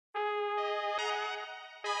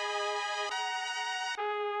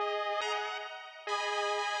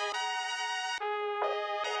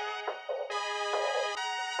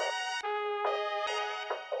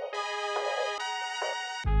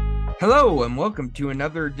Hello and welcome to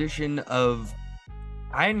another edition of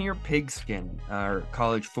Pioneer Pigskin, our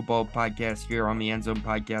college football podcast here on the End Zone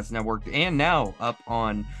Podcast Network, and now up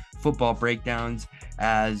on Football Breakdowns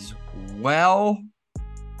as well.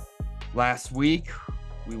 Last week,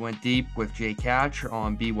 we went deep with Jay Catch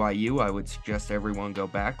on BYU. I would suggest everyone go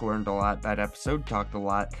back, learned a lot that episode, talked a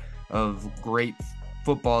lot of great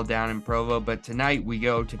football down in Provo, but tonight we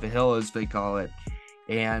go to the Hill, as they call it,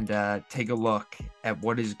 and take a look at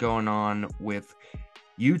what is going on with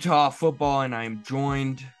Utah football. And I'm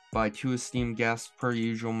joined by two esteemed guests, per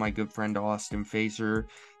usual, my good friend Austin Facer.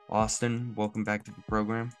 Austin, welcome back to the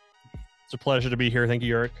program. It's a pleasure to be here. Thank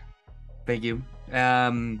you, Eric. Thank you.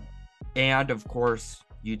 And of course,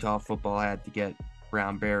 Utah football had to get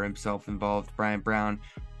Brown Bear himself involved. Bryan Brown,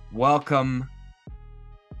 welcome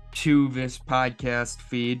to this podcast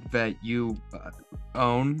feed that you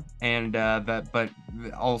own, and but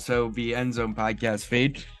also the End Zone podcast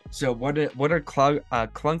feed. So what a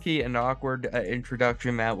clunky and awkward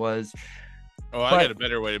introduction that was. I got a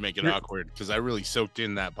better way to make it awkward, because I really soaked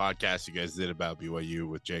in that podcast you guys did about BYU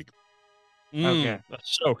with Jake. Okay.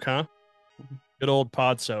 Soak, huh? Good old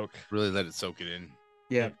pod soak. Really let it soak it in.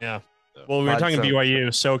 Yeah. So, well, we were talking soak.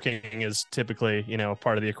 BYU. Soaking is typically,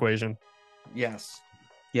 part of the equation.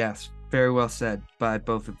 Yes, very well said by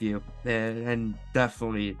both of you, and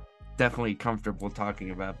definitely comfortable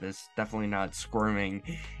talking about this. Definitely not squirming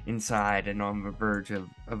inside and on the verge of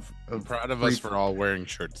I'm proud of us for all wearing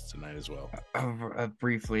shirts tonight as well. Of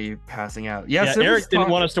briefly passing out. Yes, yeah, Eric didn't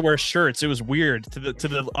want us to wear shirts. It was weird to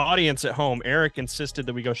the audience at home. Eric insisted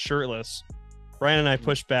that we go shirtless. Bryan and I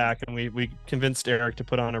pushed back, and we convinced Eric to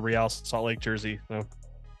put on a Real Salt Lake jersey. So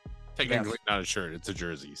technically not a shirt; it's a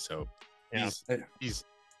jersey. So yeah.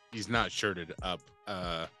 He's not shirted up,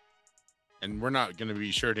 and we're not going to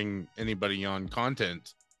be shirting anybody on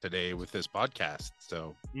content today with this podcast.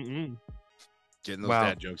 So getting those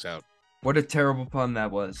dad jokes out. What a terrible pun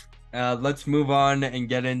that was. Let's move on and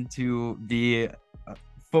get into the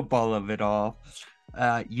football of it all.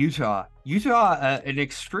 Utah, an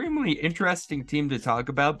extremely interesting team to talk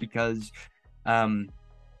about, because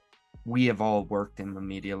we have all worked in the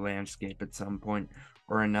media landscape at some point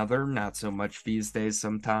or another. Not so much these days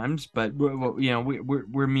sometimes, but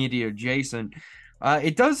we're media adjacent.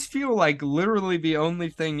 It does feel like literally the only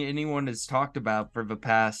thing anyone has talked about for the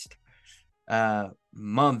past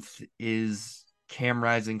month is Cam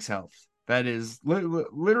Rising's health. That is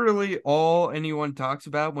literally all anyone talks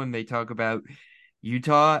about when they talk about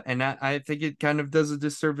Utah, and I think it kind of does a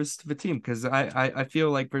disservice to the team, because I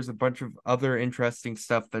feel like there's a bunch of other interesting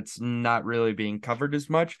stuff that's not really being covered as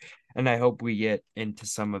much, and I hope we get into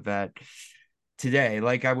some of that today.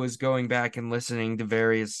 Like, I was going back and listening to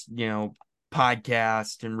various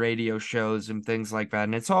podcasts and radio shows and things like that,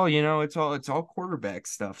 and it's all quarterback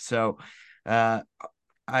stuff. So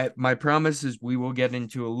my promise is we will get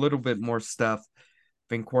into a little bit more stuff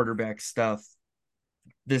than quarterback stuff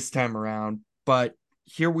this time around. But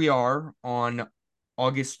here we are on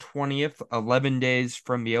August 20th, 11 days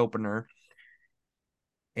from the opener.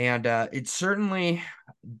 And it certainly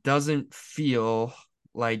doesn't feel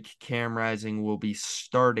like Cam Rising will be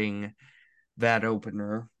starting that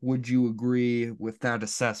opener. Would you agree with that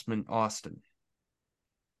assessment, Austin?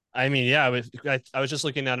 I mean, yeah, I was just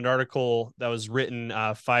looking at an article that was written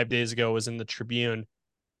 5 days ago, was in the Tribune,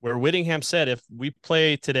 where Whittingham said, if we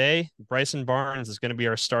play today, Bryson Barnes is going to be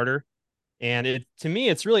our starter. And to me,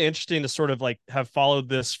 it's really interesting to sort of like have followed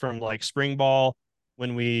this from like spring ball,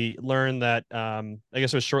 when we learned that, I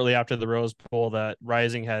guess it was shortly after the Rose Bowl, that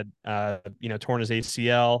Rising had, torn his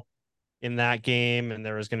ACL in that game, and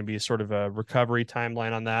there was going to be sort of a recovery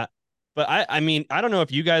timeline on that. But I mean, I don't know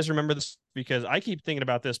if you guys remember this, because I keep thinking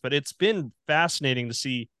about this, but it's been fascinating to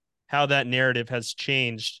see how that narrative has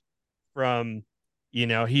changed from,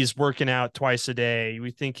 he's working out twice a day. We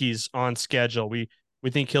think he's on schedule. We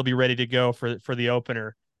think he'll be ready to go for the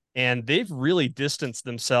opener. And they've really distanced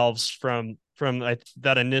themselves from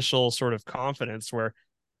that initial sort of confidence, where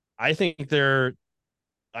I think they're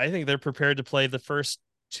prepared to play the first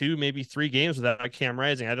 2, maybe 3 games without Cam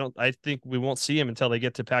Rising. I think we won't see him until they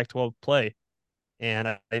get to Pac-12 play.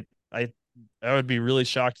 And I would be really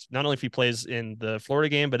shocked, not only if he plays in the Florida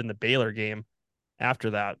game, but in the Baylor game after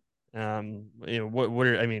that. Am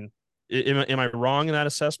I wrong in that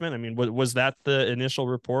assessment? I mean, was that the initial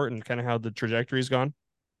report and kind of how the trajectory's gone?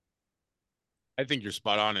 I think you're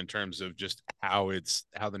spot on in terms of just how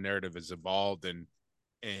the narrative has evolved, and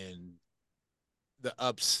the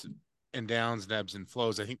ups and downs and ebbs and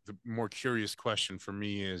flows. I think the more curious question for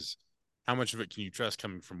me is, how much of it can you trust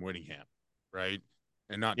coming from Whittingham, right?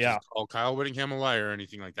 And not just call Kyle Whittingham a liar or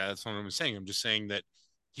anything like that. That's not what I'm saying. I'm just saying that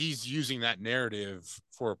he's using that narrative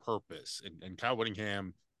for a purpose. And Kyle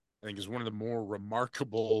Whittingham, I think, is one of the more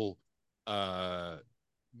remarkable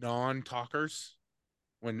non-talkers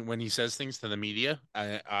when he says things to the media.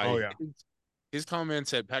 Oh yeah. His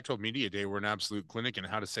comments at Pac-12 Media Day were an absolute clinic in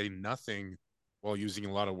how to say nothing while using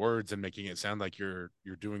a lot of words and making it sound like you're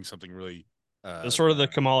doing something really. It's sort of the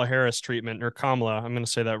Kamala Harris treatment, or Kamala. I'm going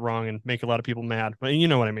to say that wrong and make a lot of people mad, but you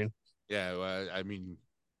know what I mean. Yeah, I mean,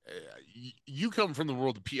 you come from the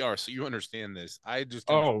world of PR, so you understand this. I just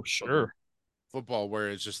come Oh, from sure. football,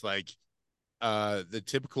 where it's just like the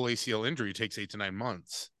typical ACL injury takes 8 to 9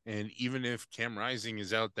 months, and even if Cam Rising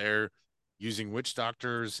is out there using witch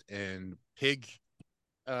doctors and pig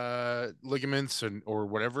ligaments or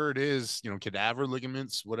whatever it is, cadaver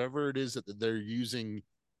ligaments, whatever it is that they're using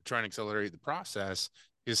to try and accelerate the process.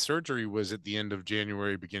 His surgery was at the end of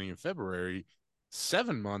January, beginning of February.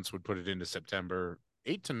 7 months would put it into September.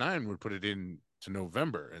 8 to 9 would put it into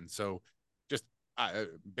November. And so just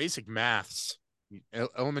basic maths,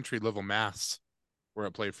 elementary level maths were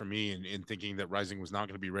at play for me in thinking that Rising was not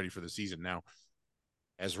going to be ready for the season. Now,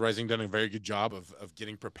 has Rising done a very good job of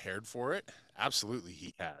getting prepared for it? Absolutely,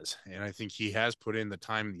 he has. And I think he has put in the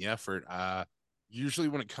time and the effort. Usually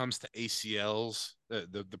when it comes to ACLs,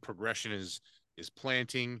 the progression is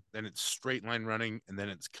planting, then it's straight line running, and then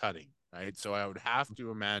it's cutting, right? So I would have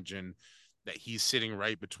to imagine that he's sitting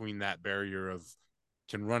right between that barrier of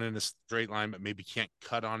can run in a straight line, but maybe can't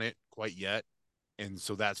cut on it quite yet. And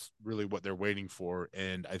so that's really what they're waiting for.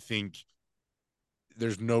 And I think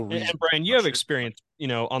there's no reason. And Brian, you have experience,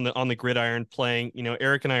 on the gridiron playing.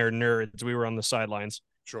 Eric and I are nerds. We were on the sidelines.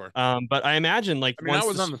 Sure. But I imagine like I mean, I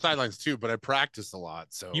was on the sidelines too, but I practiced a lot.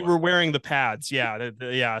 So you were wearing the pads. Yeah.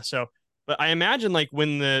 Yeah. So, but I imagine like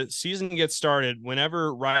when the season gets started,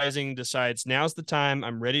 whenever Rising decides now's the time,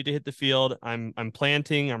 I'm ready to hit the field. I'm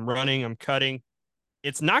planting, I'm running, I'm cutting.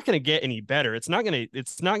 It's not going to get any better. It's not going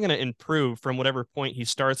to improve from whatever point he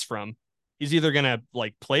starts from. He's either going to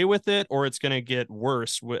like play with it or it's going to get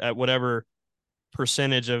worse at whatever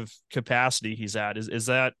percentage of capacity he's at. Is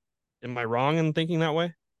that, am I wrong in thinking that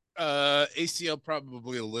way? ACL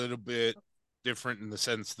probably a little bit different in the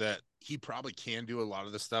sense that he probably can do a lot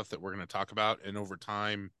of the stuff that we're going to talk about, and over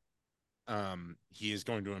time, he is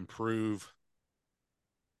going to improve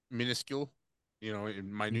minuscule,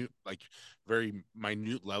 in minute, like very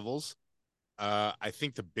minute levels. I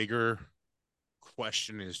think the bigger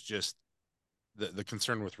question is just the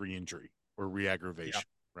concern with re-injury or re-aggravation,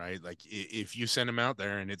 right? Like if you send him out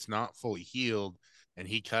there and it's not fully healed and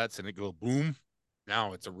he cuts and it goes boom,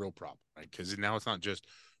 now it's a real problem, right? Because now it's not just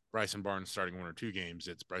Bryson Barnes starting 1 or 2 games,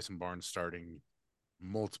 it's Bryson Barnes starting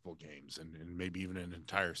multiple games and maybe even an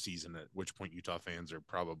entire season, at which point Utah fans are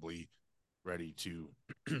probably ready to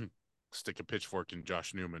stick a pitchfork in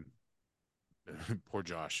Josh Newman. Poor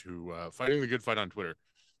Josh, who fighting the good fight on Twitter.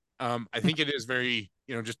 I think it is very,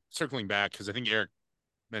 just circling back, because I think Eric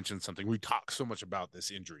mentioned something. We talk so much about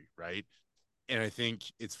this injury, right? And I think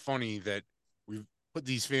it's funny that we've put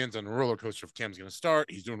these fans on a roller coaster of Cam's going to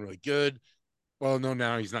start. He's doing really good. Well, no,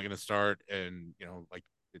 now he's not going to start. And, like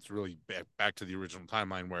it's really back to the original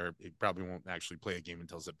timeline where he probably won't actually play a game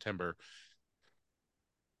until September.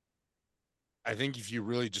 I think if you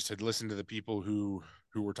really just had listened to the people who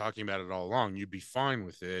were talking about it all along, you'd be fine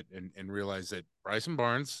with it and realize that Bryson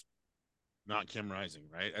Barnes, not Cam Rising,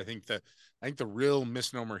 right? I think the real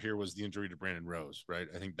misnomer here was the injury to Brandon Rose, right?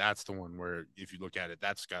 I think that's the one where, if you look at it,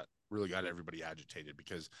 that's really got everybody agitated,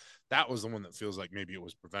 because that was the one that feels like maybe it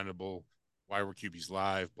was preventable. Why were QBs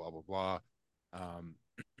live? Blah blah blah.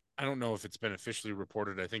 I don't know if it's been officially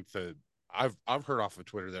reported. I think I've heard off of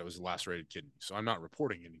Twitter that it was a lacerated kidney, so I'm not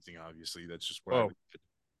reporting anything. Obviously, that's just what I would get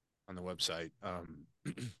on the website. And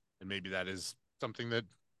maybe that is something that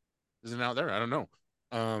isn't out there. I don't know.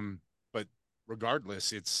 But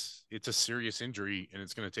regardless, it's a serious injury, and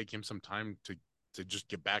it's going to take him some time to just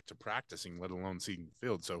get back to practicing, let alone seeing the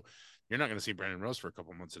field. So you're not going to see Brandon Rose for a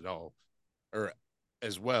couple months at all, or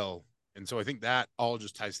as well. And so I think that all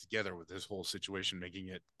just ties together with this whole situation, making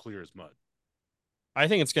it clear as mud. I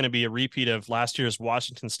think it's going to be a repeat of last year's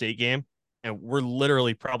Washington State game, and we're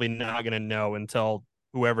literally probably not going to know until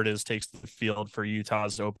whoever it is takes the field for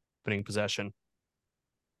Utah's opening possession.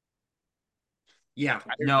 Yeah,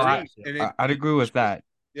 I'd agree with that.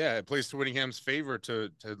 Yeah, it plays to Whittingham's favor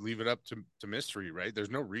to leave it up to mystery, right?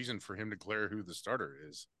 There's no reason for him to declare who the starter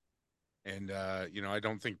is. And, I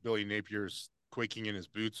don't think Billy Napier's quaking in his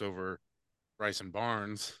boots over Bryson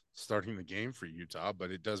Barnes starting the game for Utah, but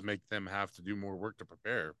it does make them have to do more work to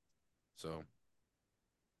prepare. So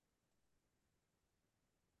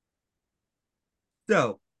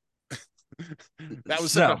That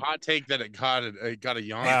was such a So hot take that it got a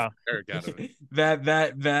yawn Wow. from Eric out of it.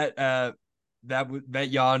 that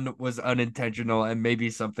yawn was unintentional and maybe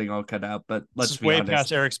something I'll cut out, but This let's is be way honest.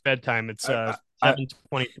 past Eric's bedtime. It's I, I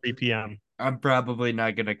 7:23 p.m. I'm probably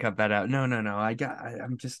not gonna cut that out. No, no, no.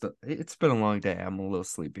 I'm just it's been a long day. I'm a little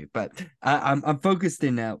sleepy, but I'm focused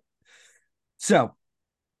in now. So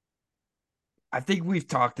I think we've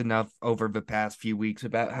talked enough over the past few weeks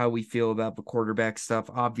about how we feel about the quarterback stuff.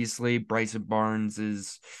 Obviously, Bryson Barnes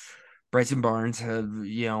have,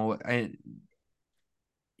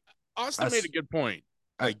 Austin made us a good point.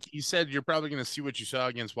 Like he said, you're probably going to see what you saw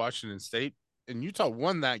against Washington State, and Utah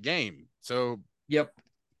won that game. So, yep.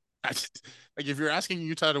 like if you're asking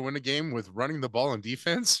Utah to win a game with running the ball and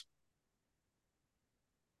defense,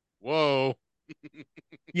 whoa,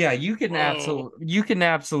 Yeah, whoa. you can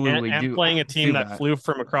absolutely And playing a do team that that. flew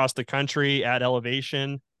from across the country at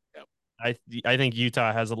elevation. Yep. I think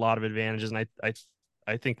Utah has a lot of advantages, and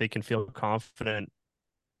I think they can feel confident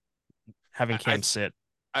having I Cam sit.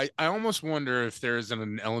 I almost wonder if there isn't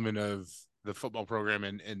an element of the football program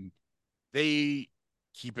and they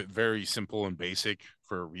keep it very simple and basic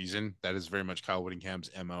for a reason. That is very much Kyle Whittingham's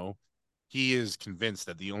MO. He is convinced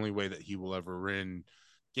that the only way that he will ever win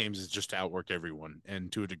games is just to outwork everyone. And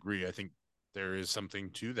to a degree, I think there is something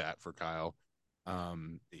to that for Kyle.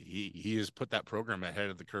 He has put that program ahead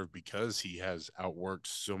of the curve because he has outworked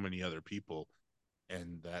so many other people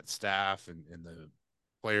and that staff and the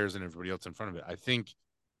players and everybody else in front of it. I think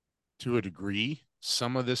to a degree,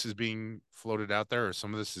 some of this is being floated out there or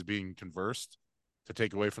some of this is being conversed to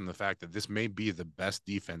take away from the fact that this may be the best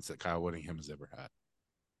defense that Kyle Whittingham has ever had.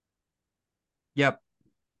 Yep.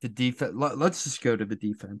 The defense. Let's just go to the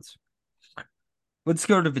defense. Let's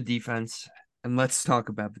go to the defense and let's talk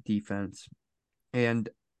about the defense. And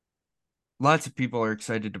lots of people are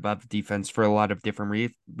excited about the defense for a lot of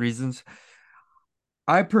different reasons.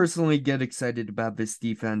 I personally get excited about this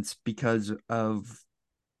defense because of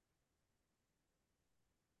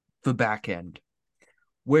the back end,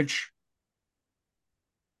 which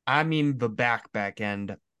I mean the back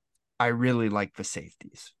end. I really like the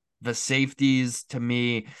safeties. The safeties to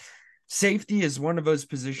me, safety is one of those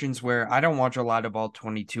positions where I don't watch a lot of all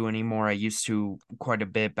 22 anymore. I used to quite a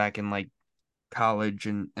bit back in like college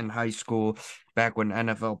and high school, back when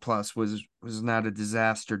NFL Plus was not a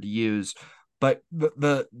disaster to use. But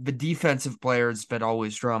the defensive players that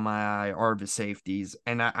always draw my eye are the safeties,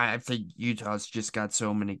 and I think Utah's just got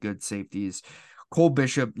so many good safeties. Cole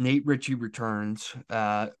Bishop, Nate Ritchie returns,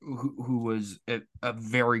 who was a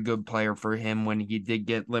very good player for him when he did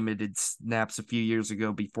get limited snaps a few years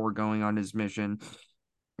ago before going on his mission.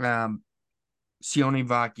 Um, Sione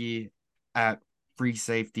Vaki at free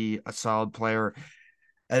safety, a solid player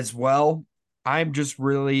as well. I'm just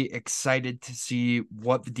really excited to see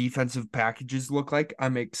what the defensive packages look like.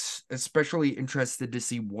 I'm especially interested to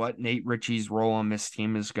see what Nate Ritchie's role on this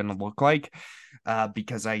team is going to look like,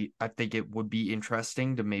 because I think it would be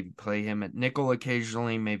interesting to maybe play him at nickel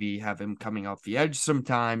occasionally, maybe have him coming off the edge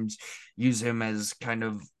sometimes, use him as kind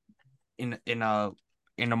of in a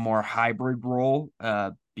more hybrid role,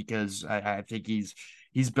 because I think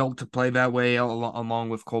he's built to play that way along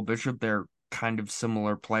with Cole Bishop. They're kind of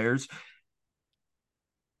similar players.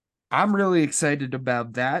 I'm really excited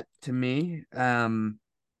about that. To me,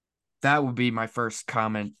 that would be my first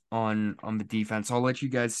comment on the defense. I'll let you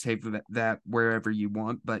guys take that wherever you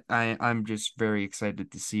want, but I'm just very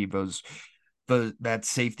excited to see that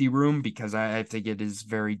safety room because I think it is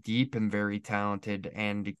very deep and very talented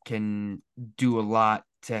and it can do a lot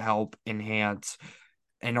to help enhance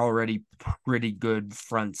an already pretty good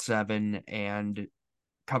front seven and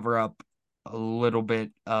cover up a little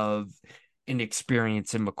bit of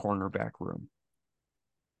inexperience in the cornerback room.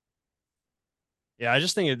 Yeah, I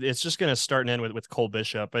just think it's just going to start and end with Cole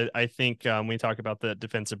Bishop. I think when we talk about the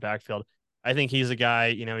defensive backfield, I think he's a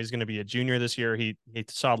guy, he's going to be a junior this year. He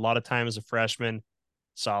saw a lot of time as a freshman,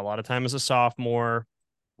 saw a lot of time as a sophomore,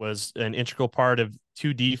 was an integral part of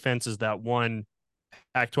two defenses that won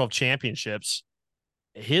Pac-12 championships.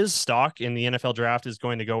 His stock in the NFL draft is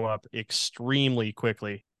going to go up extremely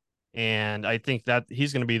quickly. And I think that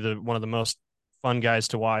he's going to be one of the most fun guys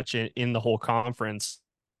to watch in the whole conference.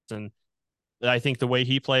 And I think the way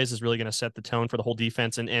he plays is really going to set the tone for the whole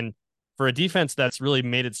defense. And for a defense that's really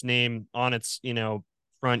made its name on its,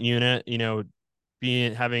 front unit,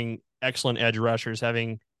 having excellent edge rushers,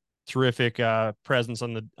 having terrific presence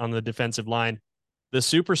on the defensive line. The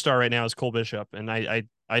superstar right now is Cole Bishop. And I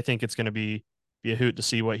think it's going to be a hoot to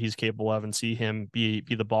see what he's capable of and see him be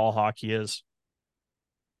the ball hawk he is.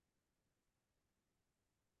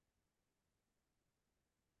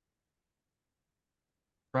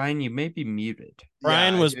 Brian, you may be muted.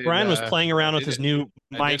 Brian I was did, Brian was playing I around with did his it. new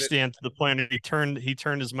I mic did it. stand to the point that he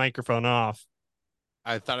turned his microphone off.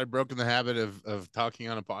 I thought I'd broken the habit of talking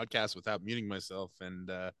on a podcast without muting myself, and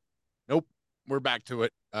nope, we're back to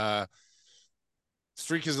it.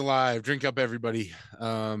 Streak is alive. Drink up, everybody.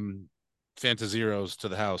 Fanta Zeros to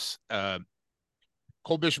the house.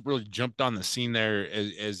 Cole Bishop really jumped on the scene there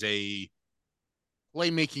as a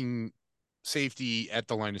playmaking safety at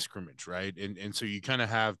the line of scrimmage, right? And so you kind of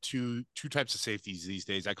have two types of safeties these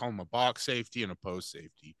days. I call them a box safety and a post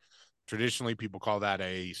safety. Traditionally, people call that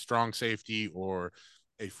a strong safety or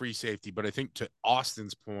a free safety. But I think to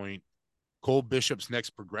Austin's point, Cole Bishop's next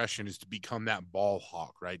progression is to become that ball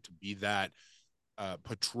hawk, right? To be that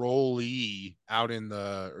patrollee out in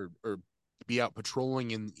the or be out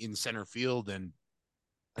patrolling in center field. And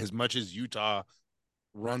as much as Utah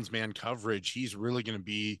runs man coverage, he's really going to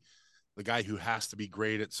be the guy who has to be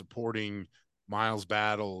great at supporting Miles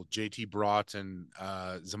Battle, JT Broughton,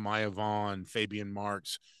 Zamaya Vaughn, Fabian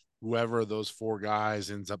Marks, whoever of those four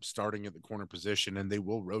guys ends up starting at the corner position, and they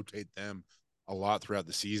will rotate them a lot throughout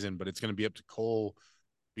the season. But it's going to be up to Cole,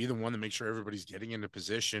 be the one to make sure everybody's getting into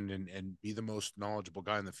position and be the most knowledgeable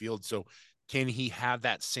guy in the field. So can he have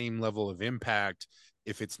that same level of impact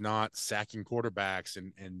if it's not sacking quarterbacks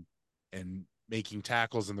and making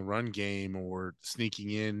tackles in the run game or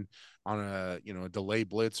sneaking in on a delay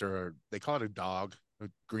blitz, or they call it a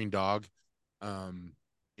green dog. Can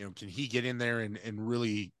he get in there and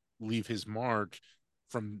really leave his mark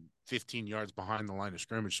from 15 yards behind the line of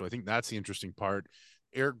scrimmage? So I think that's the interesting part.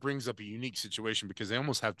 Eric brings up a unique situation because they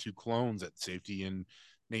almost have two clones at safety in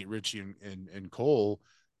Nate Ritchie and Cole.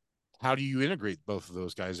 How do you integrate both of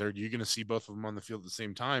those guys? Are you going to see both of them on the field at the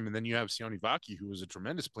same time? And then you have Sione Vaki, who was a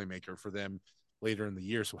tremendous playmaker for them later in the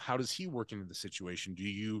year. So how does he work into the situation? Do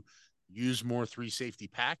you use more three safety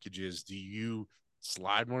packages? Do you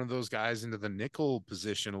slide one of those guys into the nickel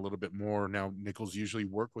position a little bit more? Now, nickels usually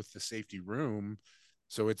work with the safety room,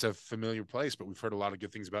 so it's a familiar place, but we've heard a lot of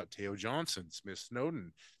good things about Teo Johnson. Smith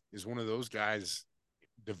Snowden is one of those guys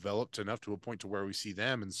developed enough to a point to where we see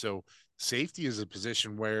them. And so safety is a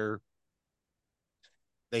position where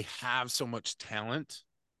they have so much talent,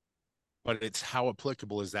 but it's how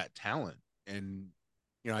applicable is that talent? And,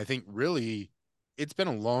 I think really it's been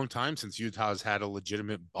a long time since Utah has had a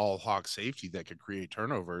legitimate ball hawk safety that could create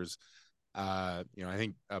turnovers. I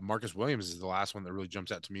think Marcus Williams is the last one that really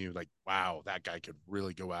jumps out to me. Like, wow, that guy could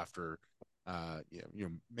really go after,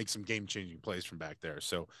 make some game changing plays from back there.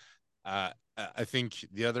 So I think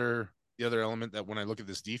the other element that when I look at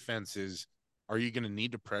this defense is, are you going to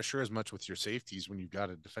need to pressure as much with your safeties when you've got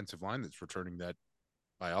a defensive line that's returning that,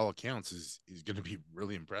 by all accounts, is going to be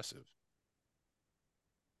really impressive?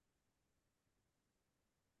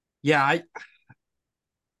 Yeah,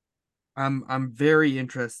 I'm very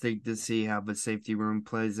interested to see how the safety room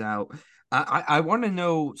plays out. I want to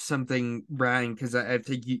know something, Brian, because I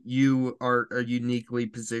think you are uniquely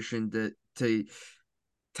positioned to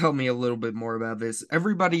tell me a little bit more about this.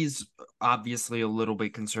 Everybody's obviously a little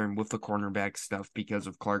bit concerned with the cornerback stuff because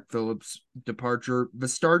of Clark Phillips' departure. The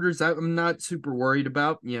starters, I'm not super worried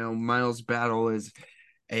about. Miles Battle is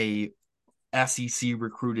a SEC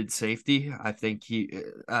recruited safety. I think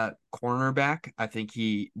cornerback. I think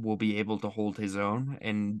he will be able to hold his own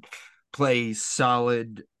and play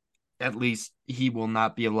solid. At least he will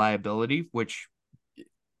not be a liability, which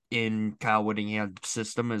in Kyle Whittingham's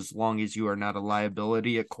system, as long as you are not a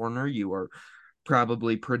liability at corner, you are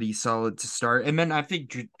probably pretty solid to start. And then I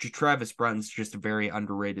think Travis Brun's just a very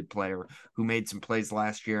underrated player who made some plays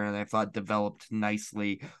last year and I thought developed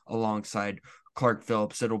nicely alongside Clark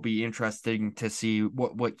Phillips. It'll be interesting to see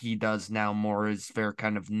what he does now more as their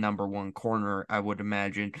kind of number one corner, I would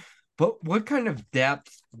imagine. But what kind of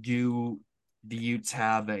depth do the Utes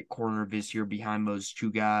have at corner this year behind those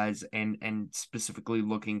two guys, and specifically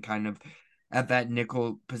looking kind of at that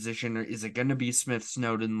nickel position? Is it going to be Smith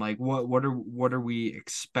Snowden? Like what are we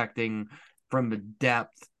expecting from the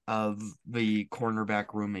depth of the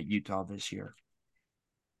cornerback room at Utah this year?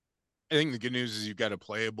 I think the good news is you've got a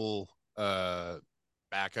playable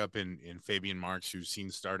backup in Fabian Marks, who's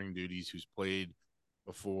seen starting duties, who's played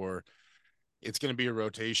before. It's going to be a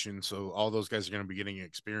rotation, so all those guys are going to be getting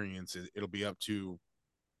experience. It'll be up to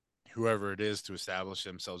whoever it is to establish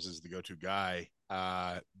themselves as the go-to guy.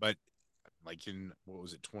 But like in, what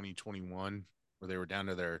was it, 2021, where they were down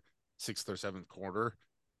to their 6th or 7th quarter,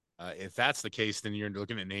 if that's the case, then you're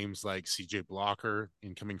looking at names like CJ Blocker,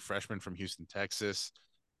 incoming freshman from Houston, Texas.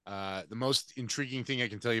 The most intriguing thing I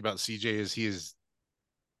can tell you about CJ is he is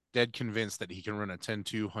dead convinced that he can run a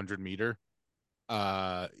 10-2 100-meter.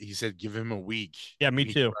 He said give him a week. Yeah, me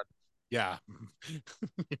too. Yeah.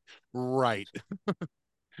 Right.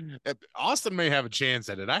 Austin may have a chance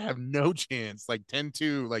at it. I have no chance. Like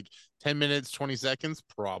 10-2, like 10 minutes, 20 seconds,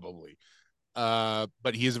 probably.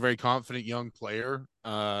 But he is a very confident young player.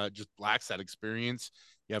 Just lacks that experience.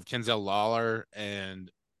 You have Kenzel Lawler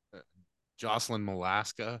and Jocelyn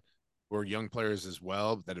Malaska, who are young players as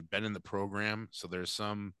well that have been in the program. So there's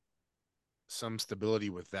some stability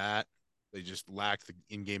with that. They just lack the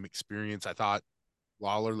in-game experience. I thought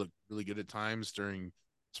Lawler looked really good at times during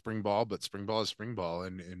spring ball, but spring ball is spring ball,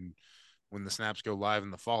 and when the snaps go live in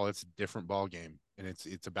the fall, it's a different ball game, and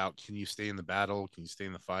it's about, can you stay in the battle, can you stay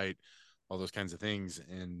in the fight, all those kinds of things,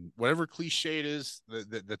 and whatever cliche it is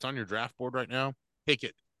that's on your draft board right now, pick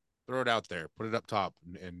it, throw it out there, put it up top,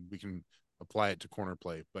 and we can apply it to corner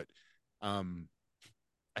play. But um,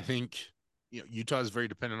 I think Utah is very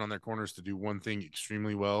dependent on their corners to do one thing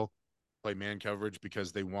extremely well, play man coverage,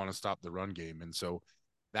 because they want to stop the run game. And so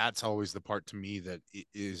that's always the part to me that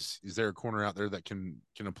is there a corner out there that can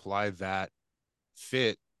apply that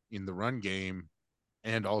fit in the run game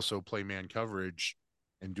and also play man coverage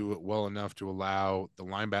and do it well enough to allow the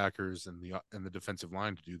linebackers and the defensive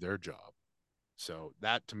line to do their job. So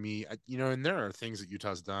that to me, and there are things that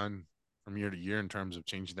Utah's done from year to year in terms of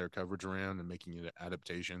changing their coverage around and making it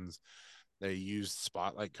adaptations. They used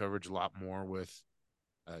spotlight coverage a lot more with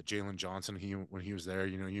Jalen Johnson. When he was there,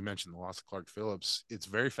 you mentioned the loss of Clark Phillips. It's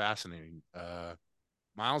very fascinating.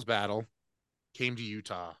 Miles Battle came to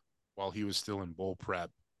Utah while he was still in bowl prep,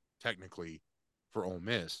 technically, for Ole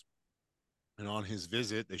Miss. And on his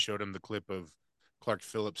visit, they showed him the clip of Clark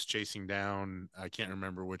Phillips chasing down, I can't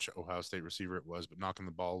remember which Ohio State receiver it was, but knocking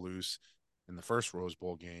the ball loose in the first Rose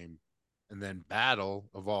Bowl game. And then Battle,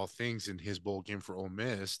 of all things, in his bowl game for Ole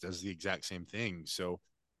Miss, does the exact same thing. So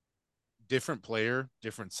different player,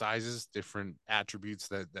 different sizes, different attributes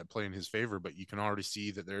that play in his favor, but you can already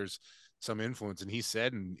see that there's some influence. And he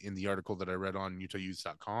said in the article that I read on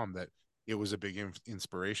UtahUths.com that it was a big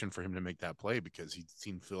inspiration for him to make that play because he'd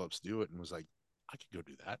seen Phillips do it and was like, I could go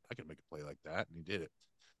do that. I could make a play like that. And he did it.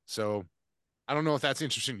 So I don't know if that's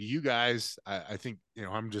interesting to you guys. I think,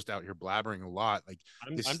 I'm just out here blabbering a lot. Like,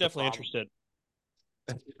 this I'm is the definitely problem.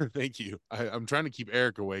 interested. Thank you. I'm trying to keep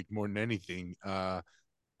Eric awake more than anything.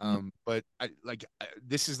 But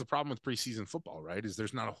this is the problem with preseason football, right? Is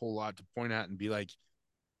there's not a whole lot to point at and be like,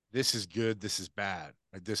 this is good, this is bad,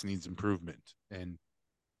 like this needs improvement. And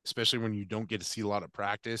especially when you don't get to see a lot of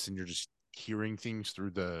practice and you're just hearing things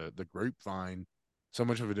through the grapevine, so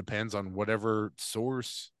much of it depends on whatever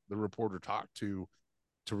source the reporter talked to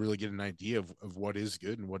really get an idea of what is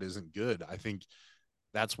good and what isn't good. I think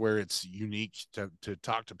that's where it's unique to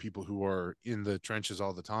talk to people who are in the trenches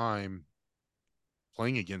all the time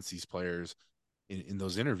playing against these players in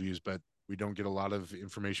those interviews, but we don't get a lot of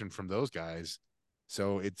information from those guys.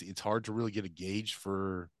 So it's hard to really get a gauge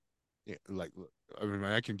for, like, I mean,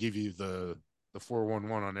 I can give you the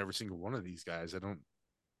 411 on every single one of these guys. I don't,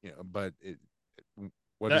 but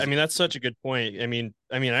what is I it? mean, that's such a good point.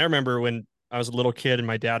 I remember when I was a little kid and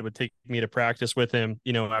my dad would take me to practice with him,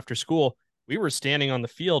 after school. We were standing on the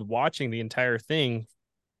field watching the entire thing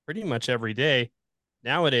pretty much every day.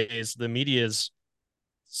 Nowadays, the media is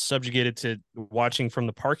subjugated to watching from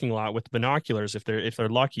the parking lot with binoculars if they're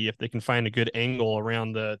lucky, if they can find a good angle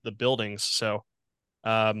around the buildings. So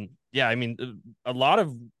yeah, I mean, a lot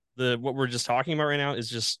of the what we're just talking about right now is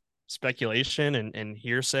just speculation and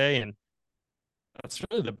hearsay, and that's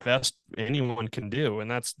really the best anyone can do.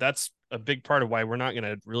 And that's a big part of why we're not going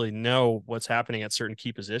to really know what's happening at certain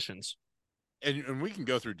key positions. And we can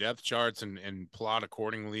go through depth charts and plot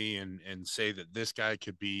accordingly and say that this guy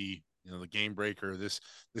could be, the game breaker. This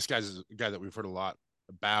guy's a guy that we've heard a lot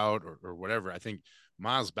about or whatever. I think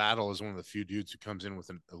Miles Battle is one of the few dudes who comes in with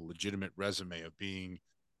a legitimate resume of being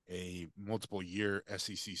a multiple year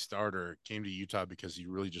SEC starter, came to Utah because he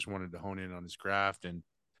really just wanted to hone in on his craft. And,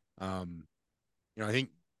 um, I think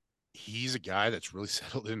he's a guy that's really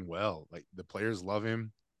settled in well. Like, the players love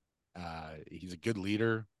him. He's a good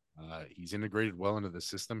leader. He's integrated well into the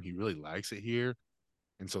system. He really likes it here.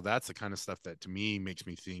 And so that's the kind of stuff that to me makes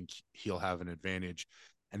me think he'll have an advantage.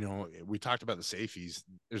 And, we talked about the safeties.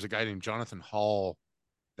 There's a guy named Jonathan Hall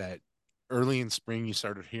that early in spring you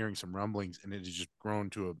started hearing some rumblings, and it has just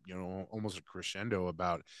grown to almost a crescendo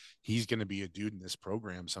about he's going to be a dude in this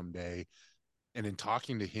program someday. And in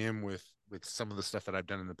talking to him with some of the stuff that I've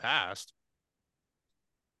done in the past,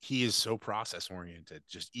 he is so process oriented.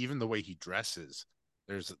 Just even the way he dresses,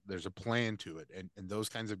 there's a plan to it. And those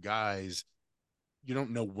kinds of guys, you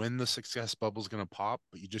don't know when the success bubble is going to pop,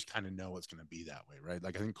 but you just kind of know it's going to be that way, right?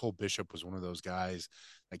 Like, I think Cole Bishop was one of those guys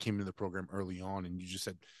that came into the program early on, and you just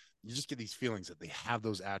said, you just get these feelings that they have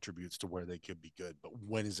those attributes to where they could be good, but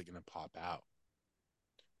when is it going to pop out?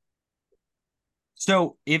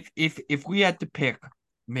 So if we had to pick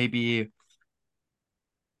maybe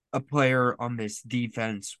a player on this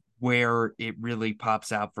defense where it really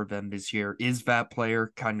pops out for them this year, is that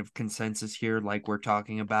player kind of consensus here, like we're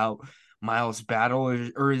talking about Miles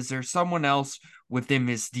Battle, or is there someone else within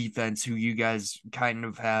this defense who you guys kind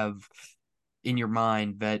of have in your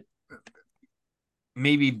mind that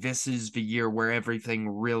maybe this is the year where everything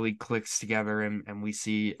really clicks together and we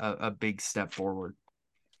see a big step forward?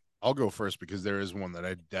 I'll go first because there is one that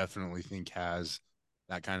I definitely think has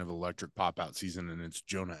that kind of electric pop out season, and it's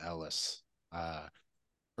Jonah Ellis.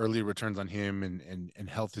 Early returns on him, and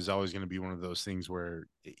health is always going to be one of those things where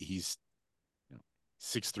he's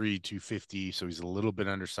 6'3", 250, so he's a little bit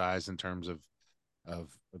undersized in terms of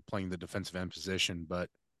playing the defensive end position, but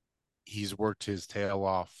he's worked his tail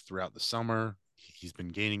off throughout the summer. He's been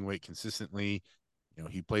gaining weight consistently.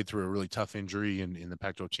 He played through a really tough injury in the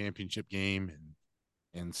Pac-12 championship game,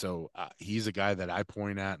 and so he's a guy that I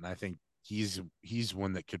point at, and I think he's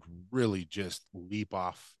one that could really just leap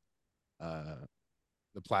off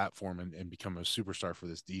the platform and become a superstar for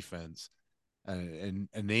this defense, and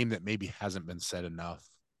a name that maybe hasn't been said enough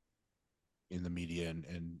in the media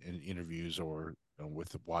and interviews or with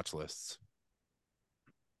the watch lists.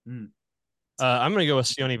 I'm going to go with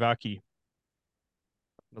Sione Vaki.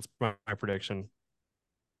 That's my prediction.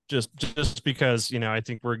 Just because I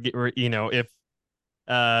think we're if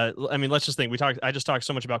I mean, let's just think. I just talked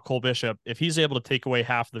so much about Cole Bishop. If he's able to take away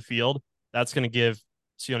half of the field, that's going to give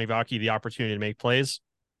Sione Vaki the opportunity to make plays.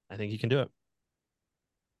 I think he can do it.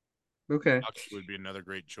 Okay. Vaki would be another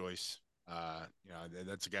great choice.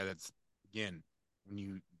 That's a guy that's, again, when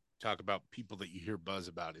you talk about people that you hear buzz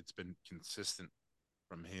about, it's been consistent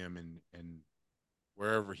from him, and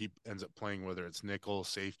wherever he ends up playing, whether it's nickel,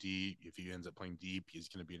 safety, if he ends up playing deep, he's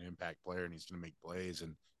going to be an impact player and he's going to make plays.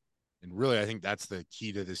 And really, I think that's the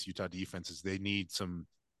key to this Utah defense is they need some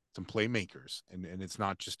playmakers. And it's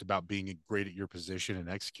not just about being great at your position and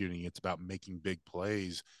executing. It's about making big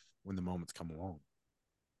plays when the moments come along.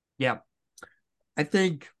 Yeah. I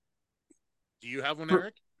think. Do you have one,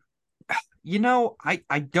 Eric?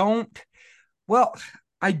 I don't. Well,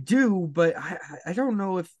 I do, but I don't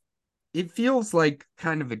know if it feels like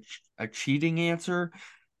kind of a cheating answer,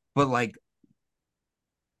 but like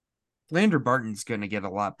Lander Barton's going to get a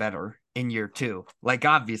lot better in year 2. Like,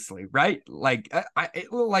 obviously, right? Like,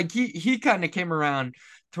 like he kind of came around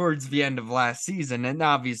towards the end of last season, and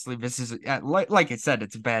obviously this is like I said,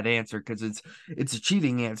 it's a bad answer because it's a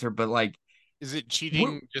cheating answer, but like, is it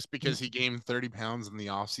cheating just because he gained 30 pounds in the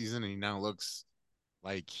offseason and he now looks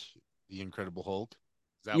like the Incredible Hulk?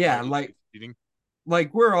 Is that why like cheating?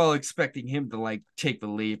 Like we're all expecting him to like take the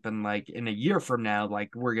leap, and like in a year from now,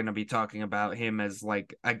 like we're gonna be talking about him as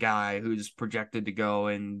like a guy who's projected to go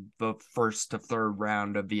in the first to third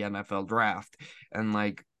round of the NFL draft, and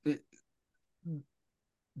like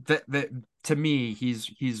that to me,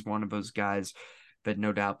 he's one of those guys that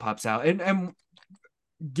no doubt pops out and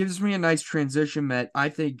gives me a nice transition that I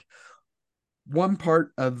think one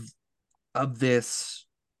part of this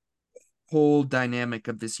whole dynamic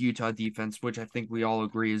of this Utah defense, which I think we all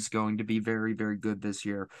agree is going to be very, very good this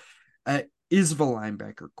year, is the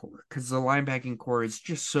linebacker core. Because the linebacking core is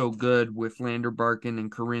just so good with Lander Barkin and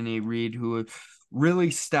Karine Reed, who really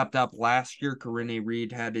stepped up last year. Karine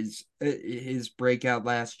Reed had his breakout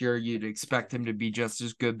last year. You'd expect him to be just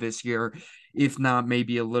as good this year, if not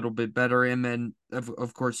maybe a little bit better. And then,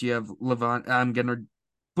 of course, you have Levon. I'm going to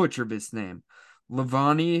butcher this name.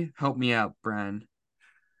 Levani, help me out, Brian.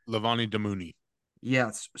 Levani Damuni.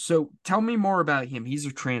 Yes. So tell me more about him. He's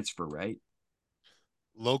a transfer, right?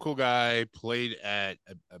 Local guy, played at,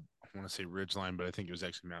 I want to say Ridgeline, but I think it was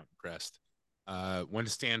actually Mountain Crest. Went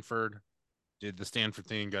to Stanford, did the Stanford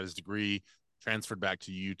thing, got his degree, transferred back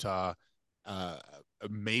to Utah. A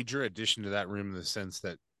major addition to that room in the sense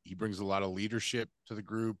that he brings a lot of leadership to the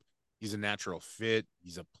group. He's a natural fit.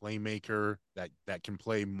 He's a playmaker that can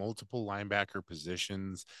play multiple linebacker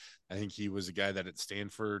positions. I think he was a guy that at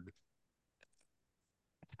Stanford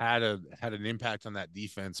had an impact on that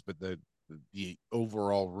defense, but the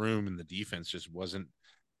overall room and the defense just wasn't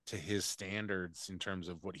to his standards in terms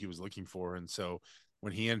of what he was looking for. And so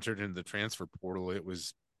when he entered into the transfer portal, it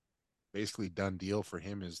was basically done deal for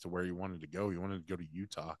him as to where he wanted to go. He wanted to go to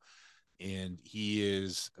Utah, and he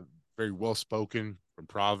is very well spoken from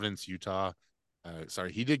Providence, Utah.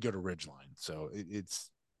 He did go to Ridgeline, so it's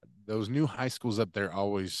those new high schools up there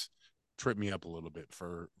always trip me up a little bit.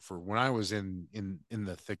 For when I was in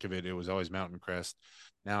the thick of it, it was always Mountain Crest.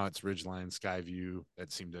 Now it's Ridgeline, Skyview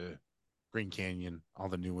that seem to Green Canyon, all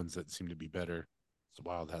the new ones that seem to be better. It's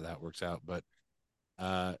wild how that works out. But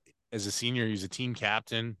as a senior, he's a team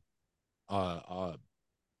captain.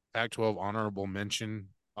 Pac-12 honorable mention,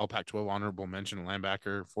 all Pac-12 honorable mention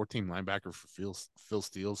linebacker, 14 linebacker for Phil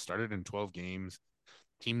Steele. Started in 12 games.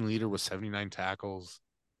 Team leader was 79 tackles,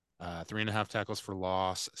 3.5 tackles for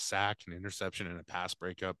loss, sack, an interception, and a pass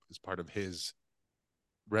breakup as part of his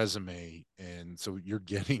resume. And so you're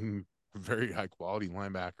getting a very high quality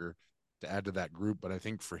linebacker to add to that group. But I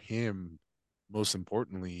think for him, most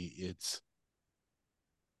importantly, it's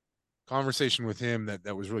conversation with him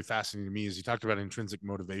that was really fascinating to me is he talked about intrinsic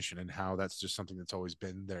motivation and how that's just something that's always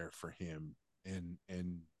been there for him. And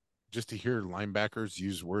just to hear linebackers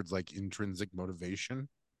use words like intrinsic motivation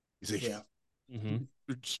is a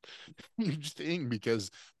huge thing, because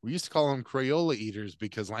we used to call them Crayola eaters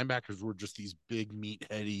because linebackers were just these big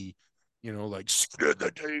meatheady, like skin at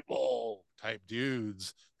the table type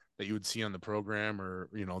dudes that you would see on the program, or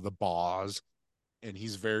the Boz. And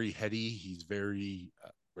he's very heady. He's very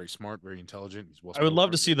very smart, very intelligent. He's well I would spoken.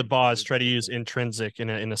 love to see the boss try to use intrinsic in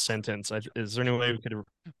a sentence. Is there any way we could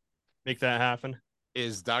make that happen?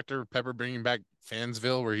 Is Dr. Pepper bringing back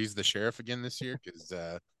Fansville, where he's the sheriff again this year? Because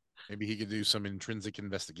maybe he could do some intrinsic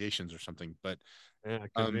investigations or something. But yeah,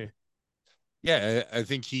 it could be. Yeah, I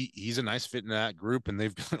think he's a nice fit in that group, and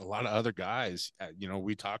they've got a lot of other guys.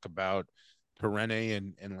 We talk about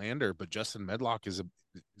Perenne and Lander, but Justin Medlock is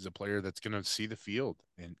a player that's going to see the field,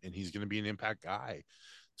 and he's going to be an impact guy.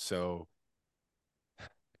 So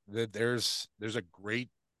there's a great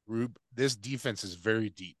group. This defense is very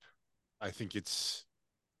deep. I think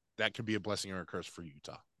that could be a blessing or a curse for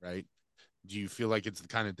Utah, right? Do you feel like it's the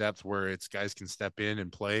kind of depth where it's guys can step in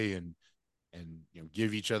and play and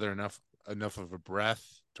give each other enough of a breath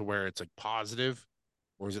to where it's like positive,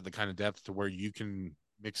 or is it the kind of depth to where you can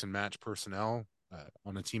mix and match personnel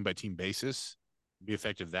on a team by team basis, be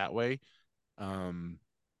effective that way? I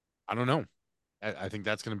don't know. I think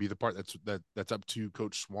that's going to be the part that's up to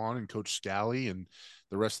Coach Swan and Coach Scally and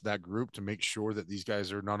the rest of that group to make sure that these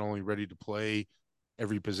guys are not only ready to play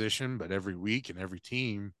every position, but every week and every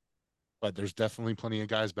team. But there's definitely plenty of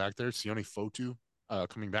guys back there. Sione Fotu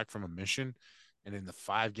coming back from a mission. And in the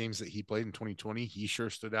 5 games that he played in 2020, he sure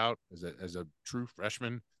stood out as a true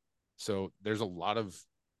freshman. So there's a lot of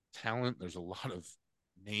talent. There's a lot of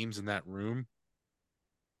names in that room.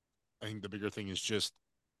 I think the bigger thing is just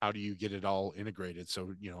how do you get it all integrated? So,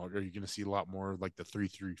 are you going to see a lot more like the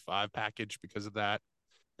 3-3-5 package because of that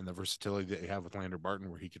and the versatility that you have with Lander Barton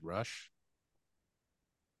where he could rush?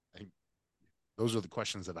 I think those are the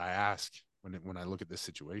questions that I ask when I look at this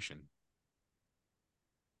situation.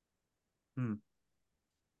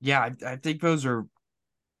 Yeah, I think those are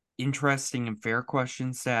interesting and fair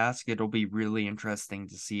questions to ask. It'll be really interesting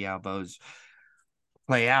to see how those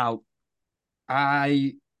play out.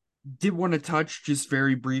 I did want to touch just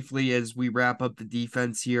very briefly as we wrap up the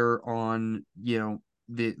defense here on,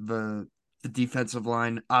 the defensive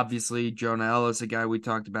line. Obviously, Jonah Ellis, a guy we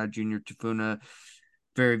talked about, Junior Tafuna,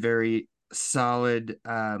 very, very solid.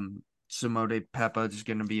 Samote Pepa is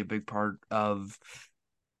going to be a big part of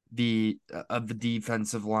the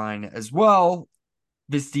defensive line as well.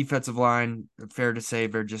 This defensive line, fair to say,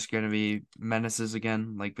 they're just going to be menaces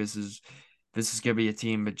again. Like this is going to be a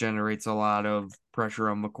team that generates a lot of pressure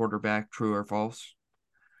on the quarterback. True or false?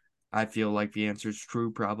 I feel like the answer is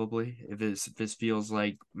true, probably. If this feels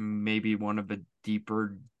like maybe one of the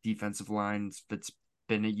deeper defensive lines that's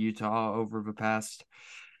been at Utah over the past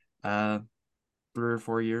 3 or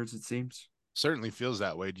 4 years, it seems. Certainly feels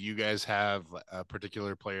that way. Do you guys have a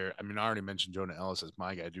particular player? I mean, I already mentioned Jonah Ellis as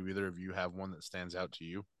my guy. Do either of you have one that stands out to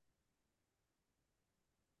you?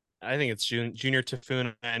 I think it's Junior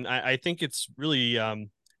Tafuna, and I think it's really,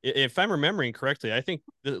 if I'm remembering correctly, I think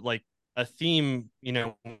that like a theme,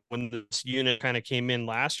 when this unit kind of came in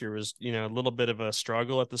last year was, a little bit of a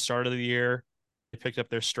struggle at the start of the year. They picked up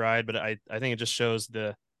their stride, but I think it just shows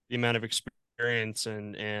the amount of experience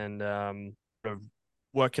and of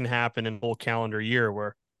what can happen in a whole calendar year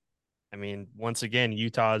where, I mean, once again,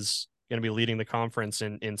 Utah's going to be leading the conference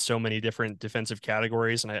in so many different defensive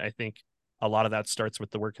categories. And I think a lot of that starts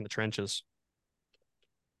with the work in the trenches.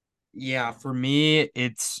 Yeah, for me,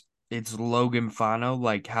 it's Logan Fano.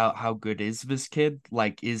 Like, how good is this kid?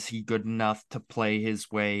 Like, is he good enough to play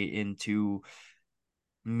his way into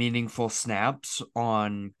meaningful snaps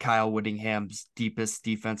on Kyle Whittingham's deepest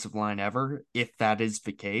defensive line ever? If that is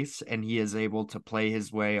the case, and he is able to play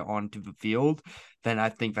his way onto the field, then I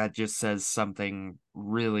think that just says something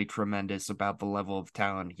really tremendous about the level of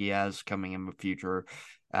talent he has coming in the future.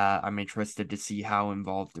 I'm interested to see how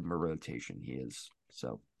involved in the rotation he is.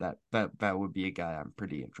 So that would be a guy I'm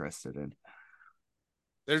pretty interested in.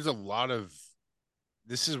 There's a lot of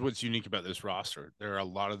this is what's unique about this roster. There are a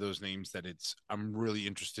lot of those names that I'm really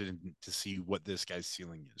interested in to see what this guy's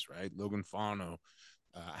ceiling is, right? Logan Fano,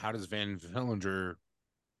 how does Van Villinger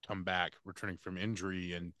come back returning from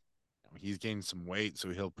injury? And he's gained some weight, so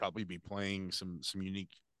he'll probably be playing some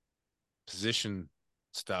unique position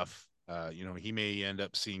stuff. He may end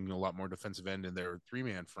up seeing a lot more defensive end in their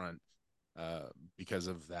 3-man front because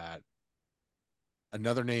of that.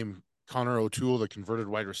 Another name, Connor O'Toole, the converted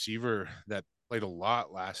wide receiver that played a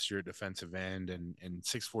lot last year at defensive end and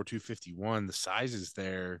 6'4", 251. The size is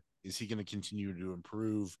there. Is he going to continue to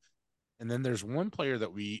improve? And then there's one player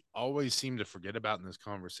that we always seem to forget about in this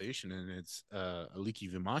conversation, and it's Aliki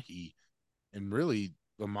Vimahi. And really,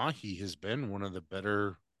 Vimahi has been one of the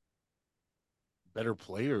better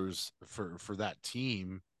players for that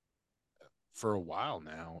team for a while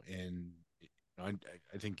now. And I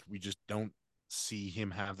think we just don't see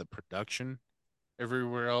him have the production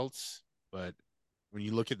everywhere else. But when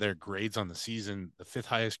you look at their grades on the season, the 5th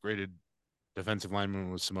highest graded defensive lineman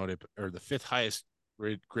was Simone, or the 5th highest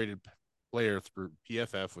graded player through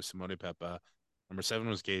PFF was Simone Peppa. Number 7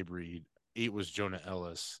 was Gabe Reed. 8 was Jonah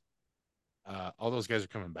Ellis. All those guys are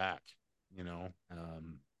coming back,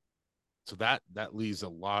 so that leaves a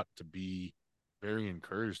lot to be very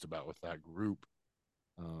encouraged about with that group.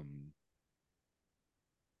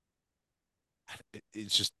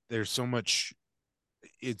 It's just there's so much.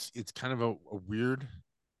 It's kind of a weird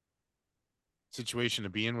situation to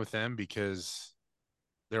be in with them because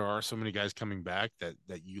there are so many guys coming back that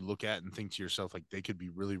you look at and think to yourself like they could be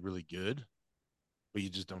really, really good, but you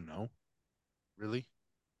just don't know, really.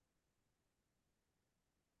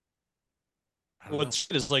 What's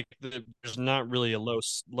is like there's not really a low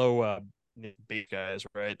base guys,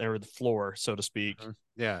 right? Or the floor, so to speak.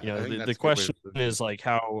 Yeah, the question is like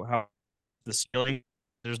how the ceiling.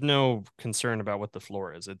 There's no concern about what the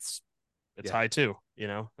floor is. It's high too,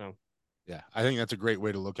 So. Yeah, I think that's a great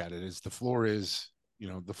way to look at it. Is the floor is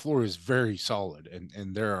very solid,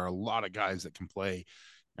 and there are a lot of guys that can play.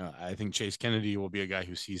 I think Chase Kennedy will be a guy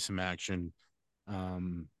who sees some action.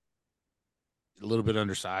 A little bit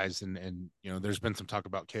undersized, and there's been some talk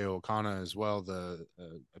about Ko Okana as well.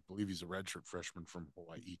 I believe he's a redshirt freshman from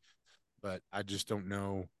Hawaii, but I just don't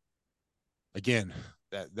know. Again,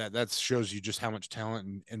 that shows you just how much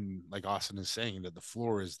talent, and like Austin is saying, that the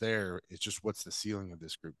floor is there. It's just what's the ceiling of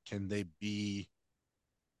this group? Can they be?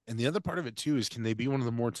 And the other part of it too is, can they be one of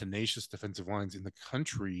the more tenacious defensive lines in the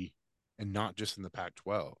country, and not just in the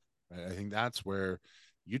Pac-12? Right? I think that's where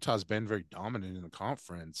Utah's been very dominant in the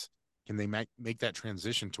conference. Can they make that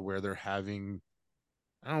transition to where they're having,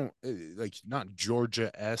 I don't like, not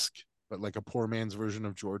Georgia-esque, but like a poor man's version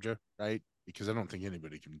of Georgia, right? Because I don't think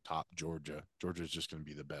anybody can top Georgia. Georgia is just going to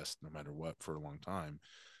be the best no matter what for a long time.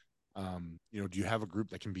 Do you have a group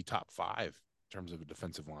that can be top 5 in terms of a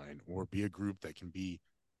defensive line, or be a group that can be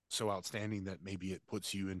so outstanding that maybe it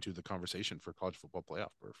puts you into the conversation for college football playoff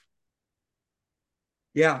berth?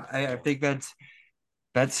 Yeah, I think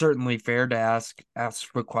that's certainly fair to ask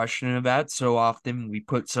a question of that. So often we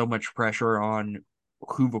put so much pressure on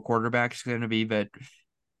who the quarterback is going to be that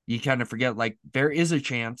you kind of forget, like, there is a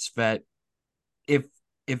chance that if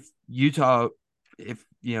Utah, if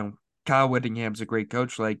Kyle Whittingham's a great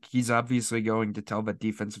coach, like, he's obviously going to tell the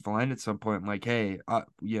defensive line at some point, like, hey,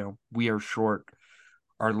 we are short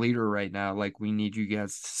our leader right now. Like, we need you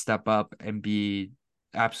guys to step up and be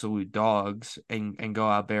absolute dogs and go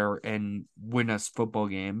out there and win us football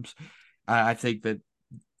games. I think that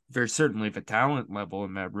there's certainly the talent level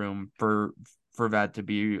in that room for that to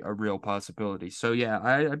be a real possibility. So yeah,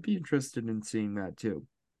 I'd be interested in seeing that too.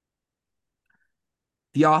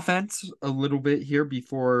 The offense a little bit here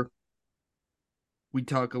before we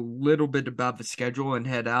talk a little bit about the schedule and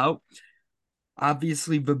head out.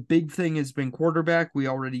 Obviously, the big thing has been quarterback. We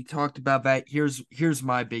already talked about that. Here's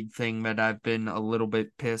my big thing that I've been a little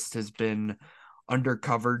bit pissed has been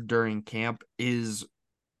undercovered during camp is,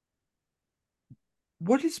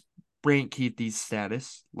 what is Brant Keithy's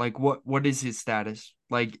status? Like, what is his status?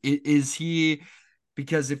 Like, is he,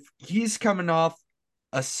 because if he's coming off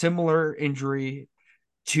a similar injury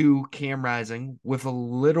to Cam Rising with a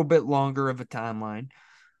little bit longer of a timeline,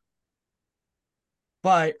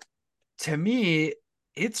 but to me,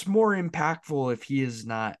 it's more impactful if he is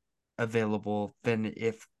not available than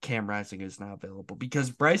if Cam Rising is not available,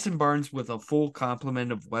 because Bryson Barnes with a full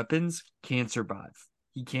complement of weapons can survive.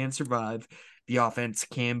 He can survive. The offense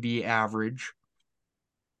can be average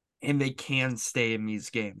and they can stay in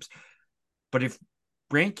these games. But if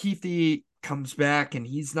Brant Keithy comes back and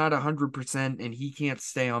he's not 100% and he can't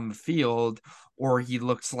stay on the field, or he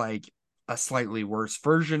looks like a slightly worse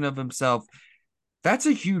version of himself, that's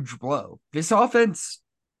a huge blow. This offense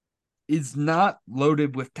is not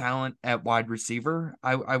loaded with talent at wide receiver.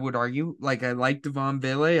 I would argue. Like, I like Devon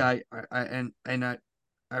Bailey. I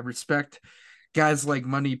respect guys like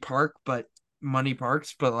Money Parks,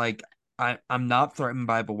 but like I'm not threatened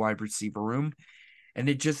by the wide receiver room. And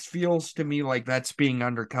it just feels to me like that's being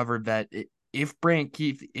undercovered, that if Brant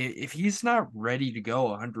Keith, if he's not ready to go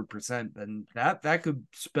 100%, then that could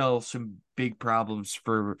spell some big problems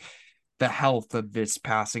for the health of this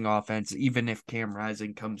passing offense, even if Cam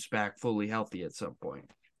Rising comes back fully healthy at some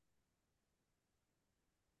point.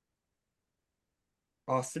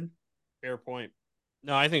 Austin? Fair point.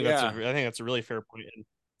 No, I think Yeah. that's a really fair point. And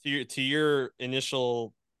to your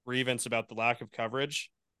initial grievance about the lack of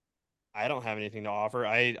coverage, I don't have anything to offer.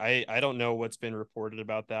 I don't know what's been reported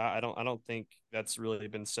about that. I don't think that's really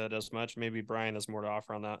been said as much. Maybe Brian has more to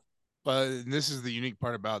offer on that. But this is the unique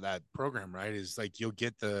part about that program, right? Is like you'll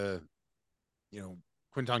get Quinton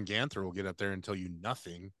Ganther will get up there and tell you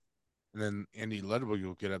nothing. And then Andy Ludwig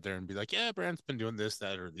will get up there and be like, yeah, Brand's been doing this,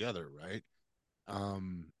 that, or the other, right?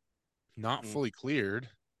 Not fully cleared,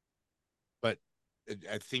 but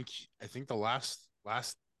I think the last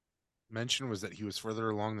mention was that he was further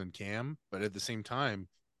along than Cam, but at the same time,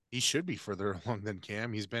 he should be further along than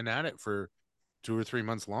Cam. He's been at it for 2 or 3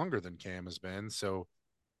 months longer than Cam has been. So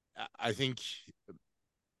I think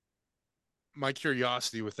my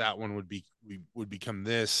curiosity with that one would become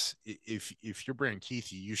this: if you're Brant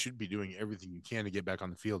Keithy, you should be doing everything you can to get back on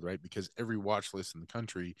the field, right? Because every watch list in the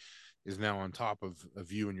country is now on top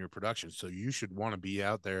of you and your production, so you should want to be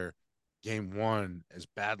out there game one as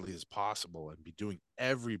badly as possible and be doing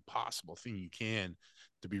every possible thing you can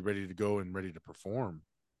to be ready to go and ready to perform.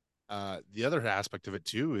 The other aspect of it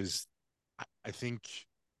too is I think,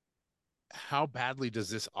 how badly does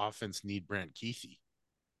this offense need Brant Keithy?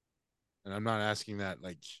 And I'm not asking that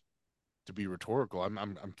like to be rhetorical.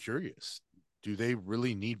 I'm curious. Do they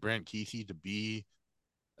really need Brant Keithy to be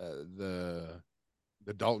the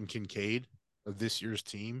Dalton Kincaid of this year's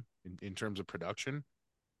team in terms of production,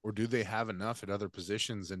 or do they have enough at other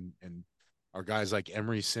positions and are guys like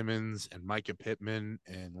Emery Simmons and Micah Pittman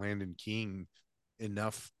and Landon King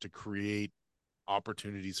enough to create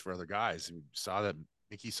opportunities for other guys? And we saw that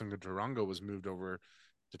Mickey Sunga was moved over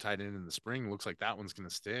to tight end in the spring. Looks like that one's going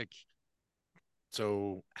to stick.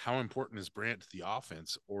 So how important is Brant to the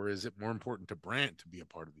offense, or is it more important to Brant to be a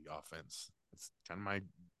part of the offense? That's kind of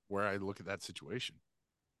where I look at that situation.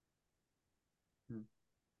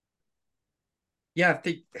 Yeah, I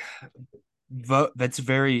think that's a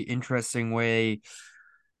very interesting way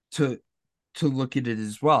to look at it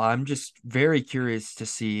as well. I'm just very curious to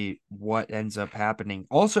see what ends up happening.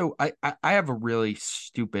 Also, I have a really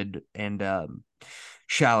stupid and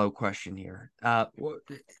shallow question here.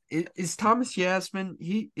 Is Thomas Yasmin,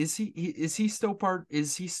 is he still part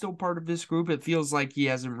of this group? It feels like he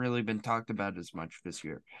hasn't really been talked about as much this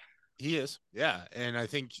year. He is, yeah, and I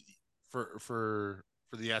think for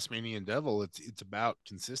the Yasmanian Devil, it's about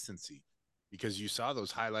consistency, because you saw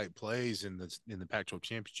those highlight plays in the Pac-12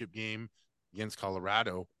 championship game against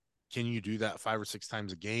Colorado. Can you do that 5 or 6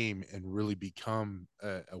 times a game and really become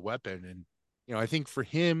a weapon? And I think for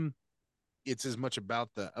him, it's as much about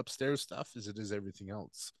the upstairs stuff as it is everything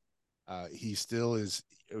else. He still is.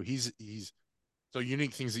 He's so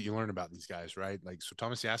unique things that you learn about these guys, right? Like, so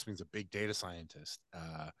Thomas Yasmin's a big data scientist,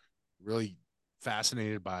 really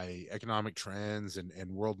fascinated by economic trends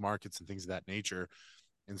and world markets and things of that nature.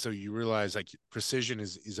 And so you realize like precision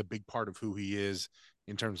is a big part of who he is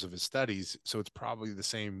in terms of his studies. So it's probably the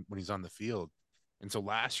same when he's on the field. And so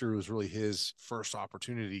last year was really his first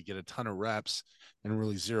opportunity to get a ton of reps and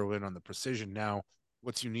really zero in on the precision. Now,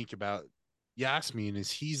 what's unique about Yasmin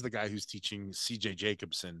is he's the guy who's teaching CJ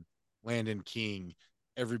Jacobson, Landon King,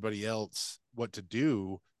 everybody else what to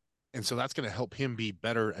do. And so that's going to help him be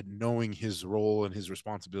better at knowing his role and his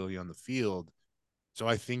responsibility on the field. So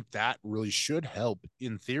I think that really should help,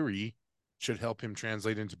 in theory, should help him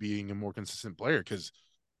translate into being a more consistent player, because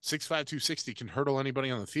 6'5", 260 can hurdle anybody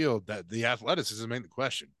on the field. That the athleticism ain't the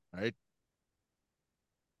question, right?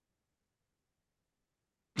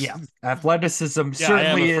 Yeah, athleticism Yeah, I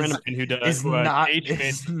have a certainly friend of mine who does day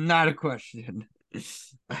trades. is not a question.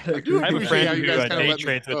 I do I have a appreciate friend how you who guys kind of day let me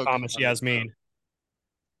trades with cook Thomas on it. Yasmin,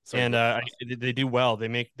 Sorry, and go ahead. they do well. They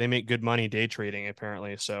make good money day trading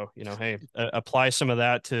apparently. So hey, apply some of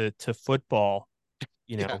that to football.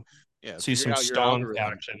 Yeah, yeah. See Figure some out your stonks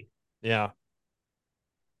algorithm. action. Yeah.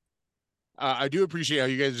 I do appreciate how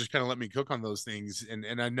you guys just kind of let me cook on those things,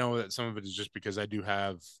 and I know that some of it is just because I do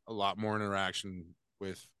have a lot more interaction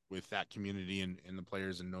with that community and the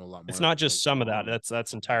players, and know a lot more. It's not just some of that.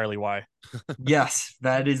 That's entirely why. Yes,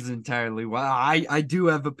 that is entirely why. I do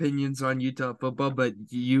have opinions on Utah football, but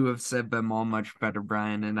you have said them all much better,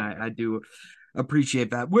 Bryan, and I do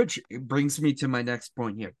appreciate that. Which brings me to my next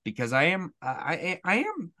point here, because I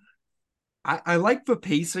like the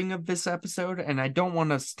pacing of this episode, and I don't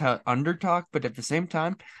want us to undertalk, but at the same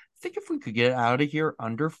time, I think if we could get out of here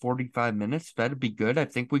under 45 minutes, that'd be good. I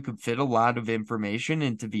think we could fit a lot of information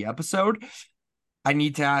into the episode. I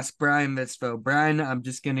need to ask Bryan this though. Bryan, I'm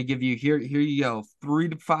just gonna give you here you go. 3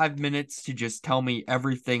 to 5 minutes to just tell me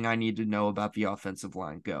everything I need to know about the offensive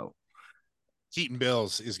line. Go. Keaton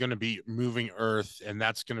Bills is going to be moving earth, and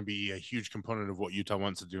that's going to be a huge component of what Utah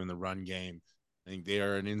wants to do in the run game. I think they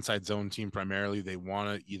are an inside zone team primarily. They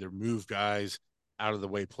want to either move guys out of the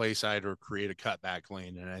way play side or create a cutback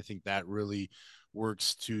lane. And I think that really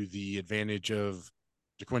works to the advantage of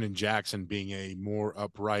Jaquindon Jackson being a more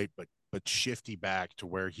upright but shifty back to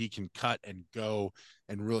where he can cut and go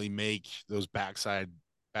and really make those backside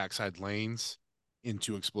lanes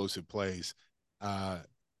into explosive plays.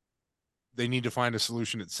 They need to find a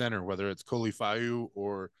solution at center, whether it's Kolifau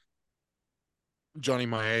or Johnny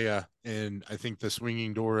Maea, and I think the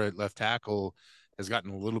swinging door at left tackle has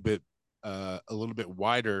gotten a little bit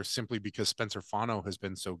wider simply because Spencer Fano has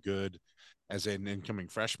been so good as an incoming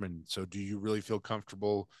freshman. So do you really feel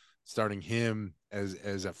comfortable starting him as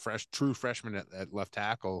a true freshman at left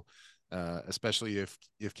tackle, especially if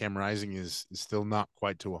Cam Rising is still not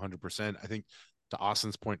quite to 100%? I think to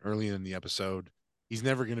Austin's point early in the episode, he's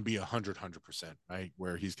never going to be 100%, right?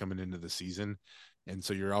 Where he's coming into the season. And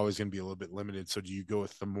so you're always going to be a little bit limited. So do you go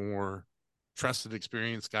with the more trusted,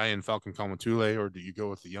 experienced guy in Falcon Kamatule, or do you go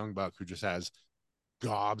with the young buck who just has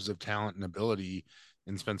gobs of talent and ability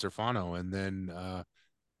in Spencer Fano? And then,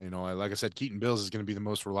 like I said, Keaton Bills is going to be the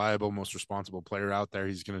most reliable, most responsible player out there.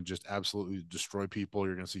 He's going to just absolutely destroy people.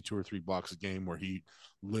 You're going to see 2 or 3 blocks a game where he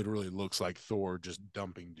literally looks like Thor, just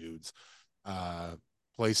dumping dudes.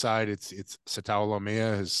 Play side, it's Satao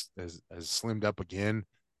Lamea has slimmed up again,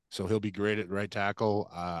 so he'll be great at right tackle.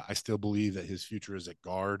 I still believe that his future is at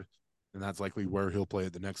guard, and that's likely where he'll play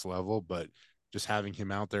at the next level. But just having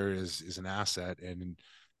him out there is an asset. And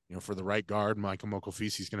for the right guard, Michael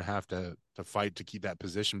Mokofisi is going to have to fight to keep that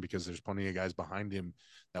position because there's plenty of guys behind him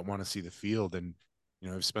that want to see the field. And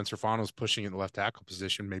if Spencer Fano's pushing in the left tackle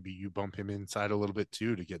position, maybe you bump him inside a little bit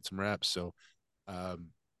too to get some reps. So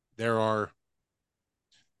there are.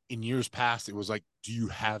 In years past, it was like, do you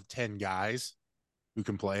have 10 guys who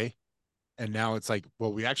can play? And now it's like,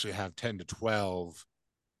 well, we actually have 10 to 12.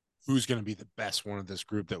 Who's going to be the best one of this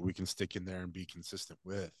group that we can stick in there and be consistent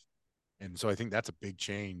with? And so I think that's a big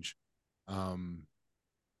change.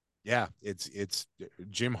 It's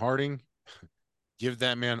Jim Harding. Give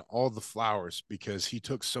that man all the flowers because he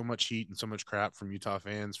took so much heat and so much crap from Utah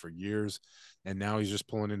fans for years. And now he's just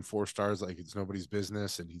pulling in 4 stars like it's nobody's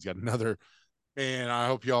business. And he's got another. And I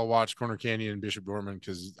hope y'all watch Corner Canyon and Bishop Dorman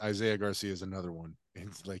because Isaiah Garcia is another one.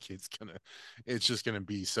 It's just gonna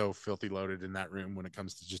be so filthy loaded in that room when it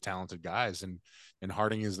comes to just talented guys. And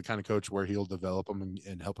Harding is the kind of coach where he'll develop them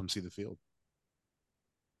and help them see the field.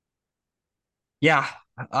 Yeah,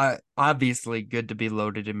 obviously good to be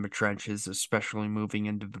loaded in the trenches, especially moving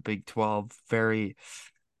into the Big 12. Very,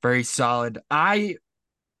 very solid. I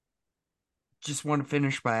just want to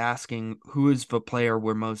finish by asking who is the player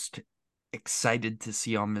we're most excited to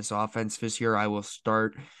see on this offense this year. I will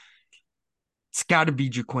start. It's got to be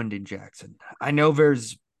Jaquindon Jackson. I know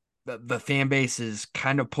there's the fan base is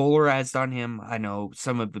kind of polarized on him. I know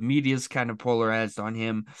some of the media is kind of polarized on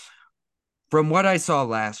him. From what I saw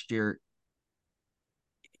last year,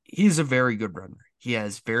 he's a very good runner. He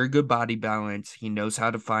has very good body balance. He knows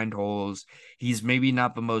how to find holes. He's maybe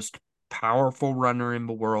not the most powerful runner in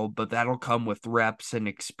the world, but that'll come with reps and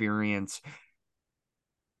experience.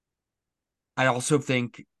 I also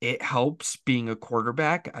think it helps being a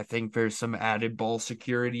quarterback. I think there's some added ball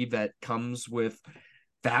security that comes with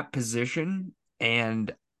that position.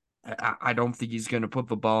 And I don't think he's going to put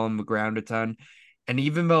the ball on the ground a ton. And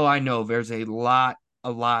even though I know there's a lot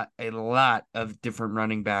of different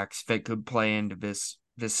running backs that could play into this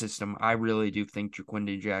system, I really do think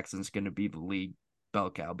Jaquindon Jackson's going to be the league bell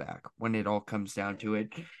cow back when it all comes down to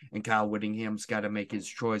it. And Kyle Whittingham's got to make his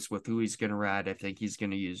choice with who he's going to ride. I think he's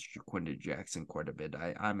going to use Jaquindon Jackson quite a bit.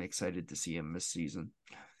 I'm excited to see him this season.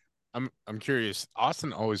 I'm curious.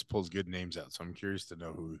 Austin always pulls good names out, so I'm curious to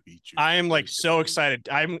know who he chooses. I am so excited.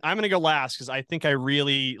 I'm gonna go last because I think I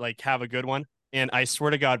really have a good one. And I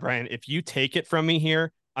swear to God, Bryan, if you take it from me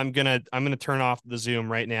here, I'm gonna turn off the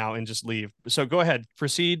Zoom right now and just leave. So go ahead,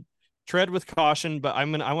 proceed, tread with caution. But I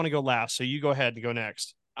want to go last, so you go ahead and go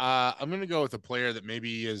next. I'm going to go with a player that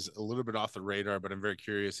maybe is a little bit off the radar, but I'm very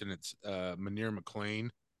curious, and it's Manir McLean.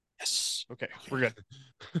 Yes. Okay, we're good.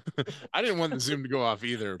 I didn't want the Zoom to go off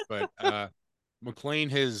either, but McLean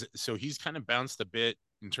he's kind of bounced a bit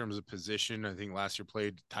in terms of position. I think last year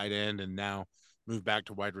played tight end and now moved back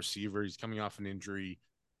to wide receiver. He's coming off an injury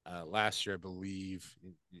last year, I believe,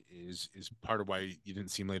 is part of why you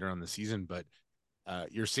didn't see him later on in the season. But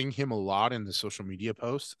you're seeing him a lot in the social media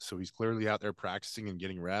posts, so he's clearly out there practicing and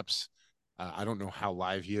getting reps. I don't know how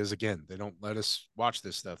live he is. Again, they don't let us watch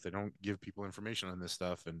this stuff. They don't give people information on this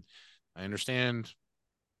stuff, and I understand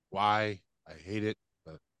why. I hate it,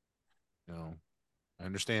 but I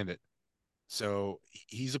understand it. So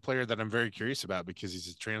he's a player that I'm very curious about because he's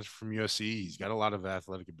a transfer from USC. He's got a lot of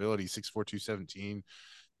athletic ability, 6'4", 217,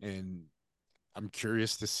 and I'm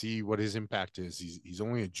curious to see what his impact is. He's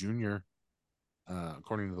only a junior,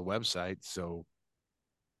 according to the website, so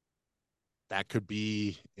that could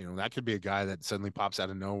be a guy that suddenly pops out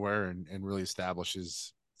of nowhere and really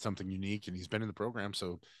establishes something unique. And he's been in the program,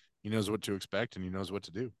 so he knows what to expect and he knows what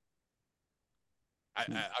to do.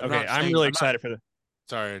 I'm really excited for the.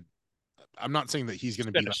 Sorry, I'm not saying that he's going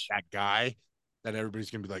to be like that guy that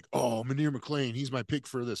everybody's going to be like, oh, Manir McLean, he's my pick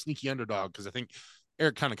for the sneaky underdog. Because I think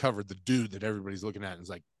Eric kind of covered the dude that everybody's looking at and is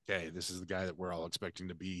like, okay, this is the guy that we're all expecting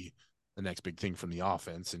to be the next big thing from the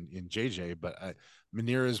offense in JJ. But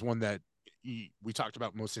Manir is one that we talked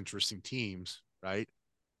about most interesting teams, right?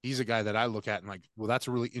 He's a guy that I look at and like, well, that's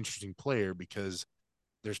a really interesting player because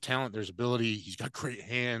there's talent, there's ability. He's got great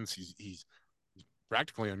hands. He's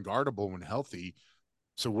practically unguardable when healthy.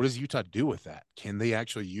 So what does Utah do with that? Can they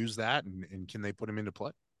actually use that and can they put him into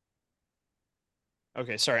play?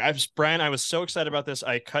 Okay, sorry. Brian, I was so excited about this.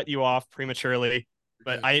 I cut you off prematurely.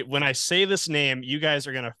 But when I say this name, you guys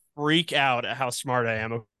are gonna freak out at how smart I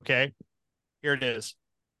am. Okay. Here it is.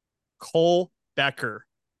 Cole Becker.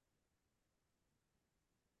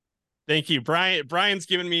 Thank you. Brian's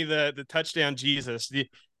giving me the touchdown Jesus.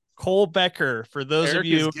 Cole Becker, for those Eric of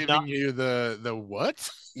you is giving you the what?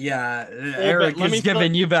 Yeah, Eric is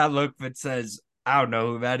giving you that look that says, I don't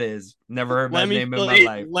know who that is. Never heard that name in my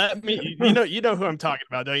life. Let me you know who I'm talking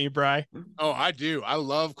about, don't you, Bri? Oh, I do. I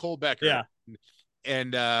love Cole Becker. Yeah.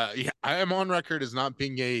 And I am on record as not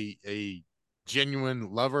being a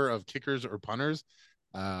genuine lover of kickers or punters.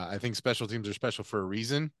 I think special teams are special for a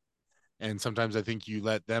reason. And sometimes I think you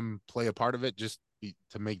let them play a part of it just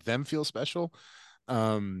to make them feel special.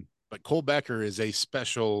 But Cole Becker is a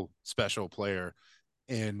special player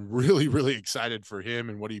and really, really excited for him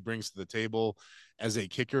and what he brings to the table as a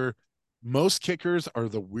kicker. Most kickers are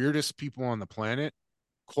the weirdest people on the planet.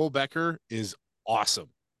 Cole Becker is awesome.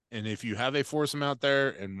 And if you have a foursome out there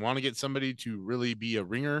and want to get somebody to really be a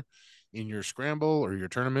ringer in your scramble or your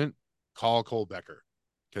tournament, call Cole Becker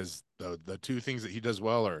because the two things that he does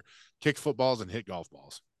well are kick footballs and hit golf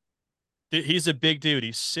balls. He's a big dude.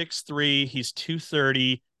 He's 6'3", he's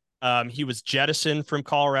 230. He was jettisoned from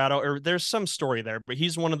Colorado, or there's some story there, but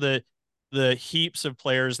he's one of the heaps of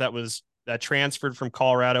players that transferred from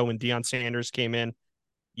Colorado when Deion Sanders came in.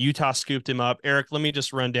 Utah scooped him up. Eric, let me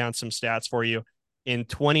just run down some stats for you. In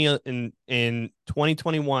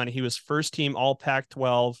 2021, he was first team All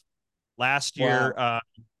Pac-12. Last year,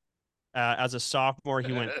 as a sophomore,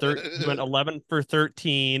 he went 11 for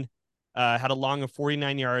 13. Had a long of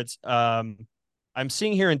 49 yards. I'm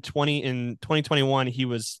seeing here in 2021, he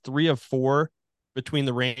was 3 of 4 between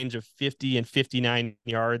the range of 50 and 59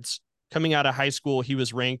 yards. Coming out of high school, he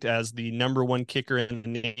was ranked as the #1 kicker in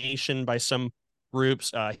the nation by some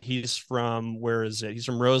groups. He's from, where is it? He's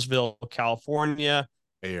from Roseville, California.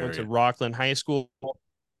 Went to Rockland High School.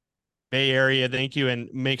 Bay Area, thank you, and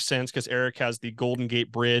makes sense because Eric has the Golden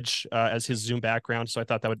Gate Bridge as his Zoom background, so I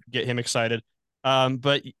thought that would get him excited.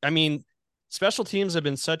 But I mean, special teams have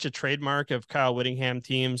been such a trademark of Kyle Whittingham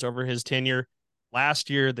teams over his tenure. Last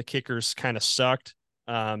year, the kickers kind of sucked.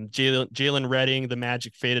 Jalen Redding, the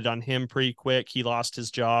magic faded on him pretty quick. He lost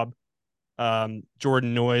his job.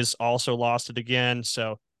 Jordan Noyes also lost it again,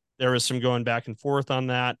 so there was some going back and forth on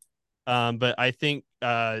that. But I think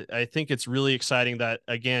it's really exciting that,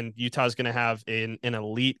 again, Utah's going to have an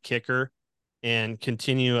elite kicker and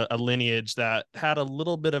continue a lineage that had a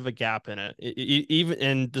little bit of a gap in it.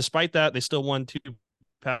 And despite that, they still won 2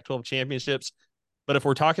 Pac-12 championships. But if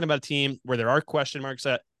we're talking about a team where there are question marks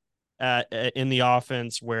in the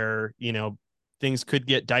offense, where things could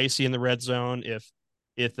get dicey in the red zone if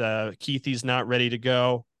Keithy's not ready to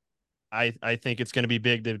go, I think it's going to be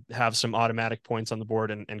big to have some automatic points on the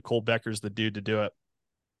board, and Cole Becker's the dude to do it.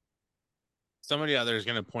 Somebody out there is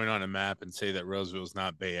going to point on a map and say that Roseville's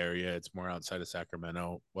not Bay Area. It's more outside of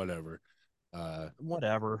Sacramento, whatever.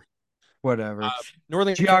 Whatever.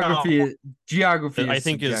 Northern California, Geography I is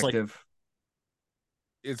think, is like subjective.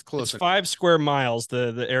 It's close. It's 5 square miles.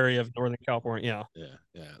 The area of Northern California.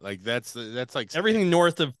 Yeah. Like that's like everything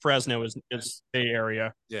north of Fresno is Bay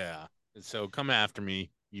Area. Yeah. So come after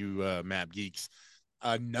me, you map geeks.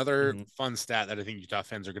 Another fun stat that I think Utah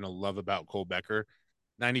fans are going to love about Cole Becker: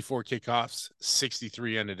 94 kickoffs,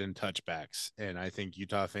 63 ended in touchbacks, and I think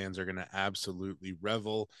Utah fans are going to absolutely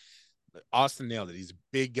revel. Austin nailed it. He's a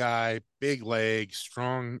big guy, big leg,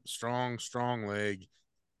 strong leg.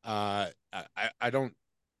 I don't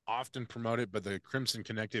often promote it, but the Crimson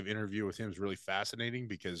Connective interview with him is really fascinating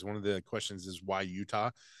because one of the questions is why Utah,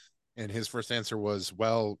 and his first answer was,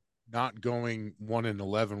 well, not going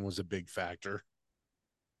 1-11 was a big factor.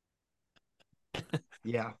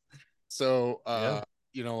 Yeah. So,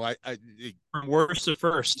 you know, from worst to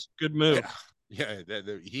first, good move. Yeah,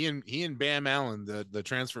 he and Bam Allen, the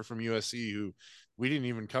transfer from USC, who we didn't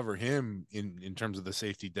even cover him in terms of the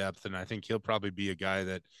safety depth, and I think he'll probably be a guy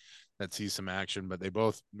that sees some action. But they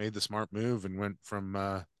both made the smart move and went from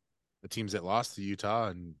the teams that lost to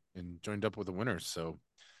Utah and joined up with the winners. So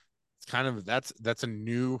it's kind of that's a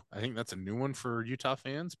new, I think that's a new one for Utah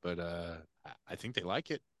fans, but I think they like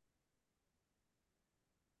it.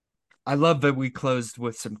 I love that we closed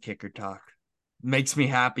with some kicker talk. Makes me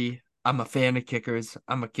happy. I'm a fan of kickers.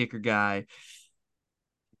 I'm a kicker guy.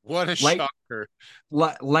 What a shocker.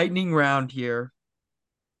 Lightning round here.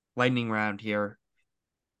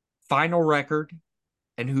 Final record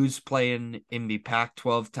and who's playing in the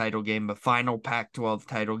Pac-12 title game, the final Pac-12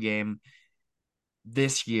 title game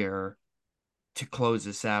this year to close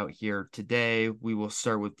us out here today. We will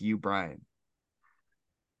start with you, Bryan.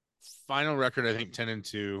 Final record, I think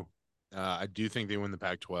 10-2. I do think they win the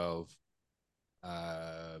Pac-12.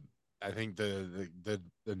 I think the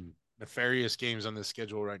nefarious games on the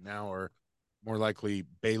schedule right now are more likely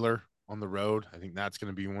Baylor on the road. I think that's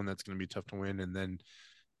going to be one that's going to be tough to win. And then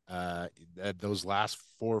those last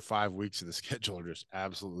 4 or 5 weeks of the schedule are just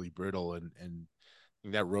absolutely brittle. And I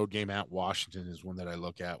think that road game at Washington is one that I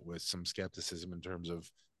look at with some skepticism in terms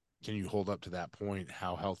of, can you hold up to that point?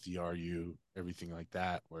 How healthy are you? Everything like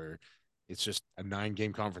that, where it's just a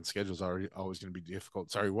 9-game conference schedule is always going to be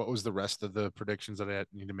difficult. Sorry, what was the rest of the predictions that I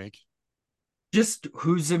need to make? Just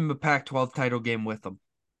who's in the Pac-12 title game with them?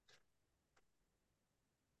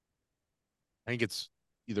 I think it's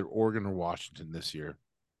either Oregon or Washington this year.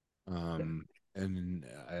 And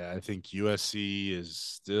I think USC is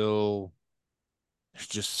still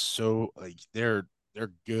just so, like, they're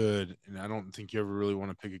good, and I don't think you ever really want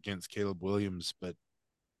to pick against Caleb Williams, but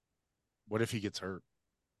what if he gets hurt?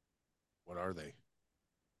 What are they?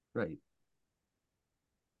 Right.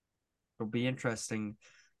 It'll be interesting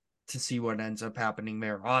to see what ends up happening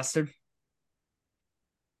there. Austin?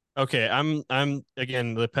 Okay, I'm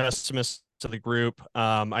again the pessimist to the group.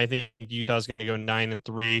 I think Utah's going to go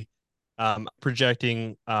 9-3.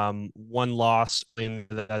 Projecting one loss in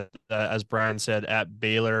as Bryan said, at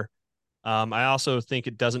Baylor. I also think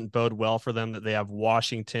it doesn't bode well for them that they have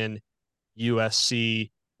Washington,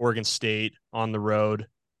 USC, Oregon State on the road.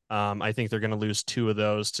 I think they're going to lose 2 of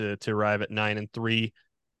those to arrive at 9-3.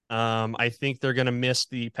 I think they're going to miss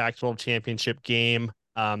the Pac-12 championship game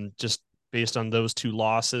just based on those 2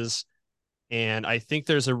 losses. And I think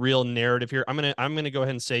there's a real narrative here. I'm gonna go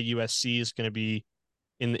ahead and say USC is going to be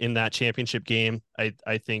in that championship game.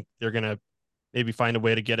 I think they're going to maybe find a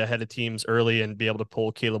way to get ahead of teams early and be able to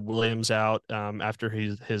pull Caleb Williams out after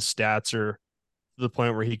his stats are to the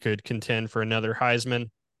point where he could contend for another Heisman.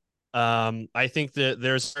 I think that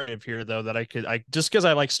there's a narrative here though that I just because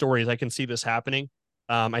I like stories, I can see this happening.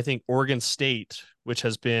 I think Oregon State, which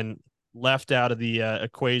has been left out of the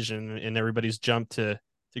equation and everybody's jumped to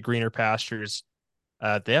greener pastures,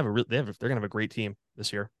 they're gonna have a great team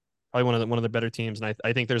this year. Probably one of the better teams, and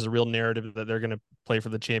I think there's a real narrative that they're going to play for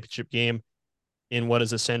the championship game in what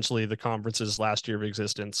is essentially the conference's last year of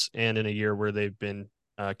existence, and in a year where they've been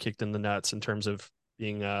kicked in the nuts in terms of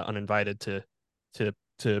being uninvited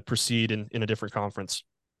to proceed in a different conference.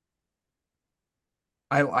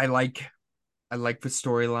 I like the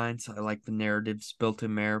storylines. I like the narratives built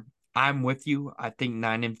in there. I'm with you. I think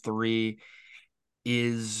 9-3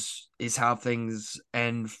 is how things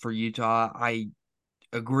end for Utah. I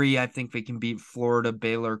agree. I think they can beat Florida.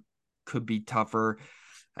 Baylor could be tougher.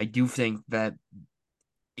 I do think that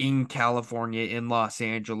in California, in Los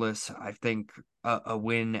Angeles, I think a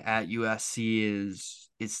win at USC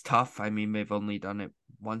is tough. I mean, they've only done it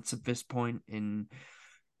once at this point in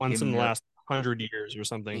the last 100 years or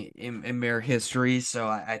something in their history. So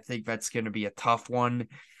I think that's going to be a tough one.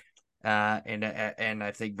 And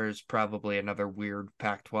I think there's probably another weird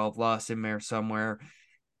Pac-12 loss in there somewhere.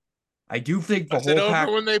 I do think the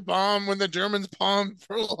whole when the Germans bombed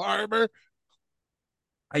Pearl Harbor.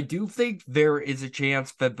 I do think there is a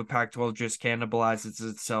chance that the Pac-12 just cannibalizes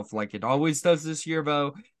itself like it always does this year,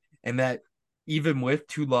 though, and that even with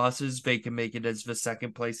 2 losses, they can make it as the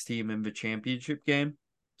second place team in the championship game.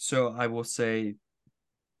 So I will say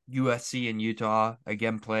USC and Utah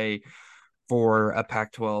again play for a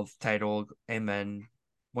Pac-12 title, and then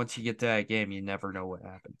once you get to that game, you never know what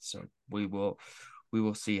happens. So we will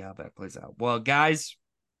see how that plays out. Well, guys,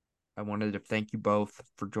 I wanted to thank you both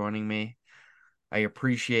for joining me. I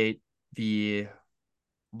appreciate the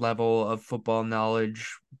level of football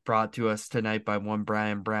knowledge brought to us tonight by one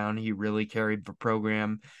Bryan Brown. He really carried the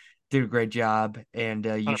program, did a great job, and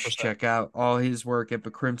you 100%. should check out all his work at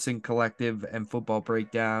the Crimson Collective and Football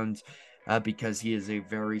Breakdowns because he is a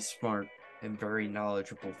very smart and very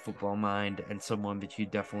knowledgeable football mind and someone that you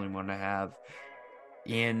definitely want to have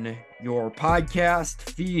in your podcast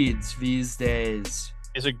feeds these days.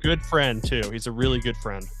 He's a good friend too. He's a really good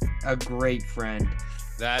friend. A great friend.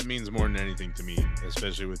 That means more than anything to me,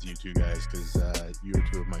 especially with you two guys, because you are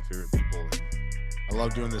 2 of my favorite people. And I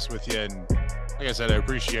love doing this with you. And like I said, I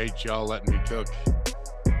appreciate y'all letting me cook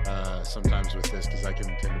sometimes with this, because I can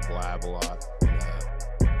tend to blab a lot.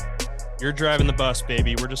 You're driving the bus,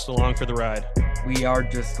 baby. We're just along for the ride. We are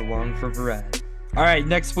just along for the ride. All right,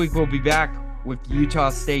 next week we'll be back with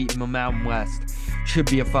Utah State in the Mountain West.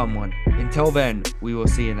 Should be a fun one. Until then, we will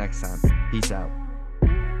see you next time. Peace out.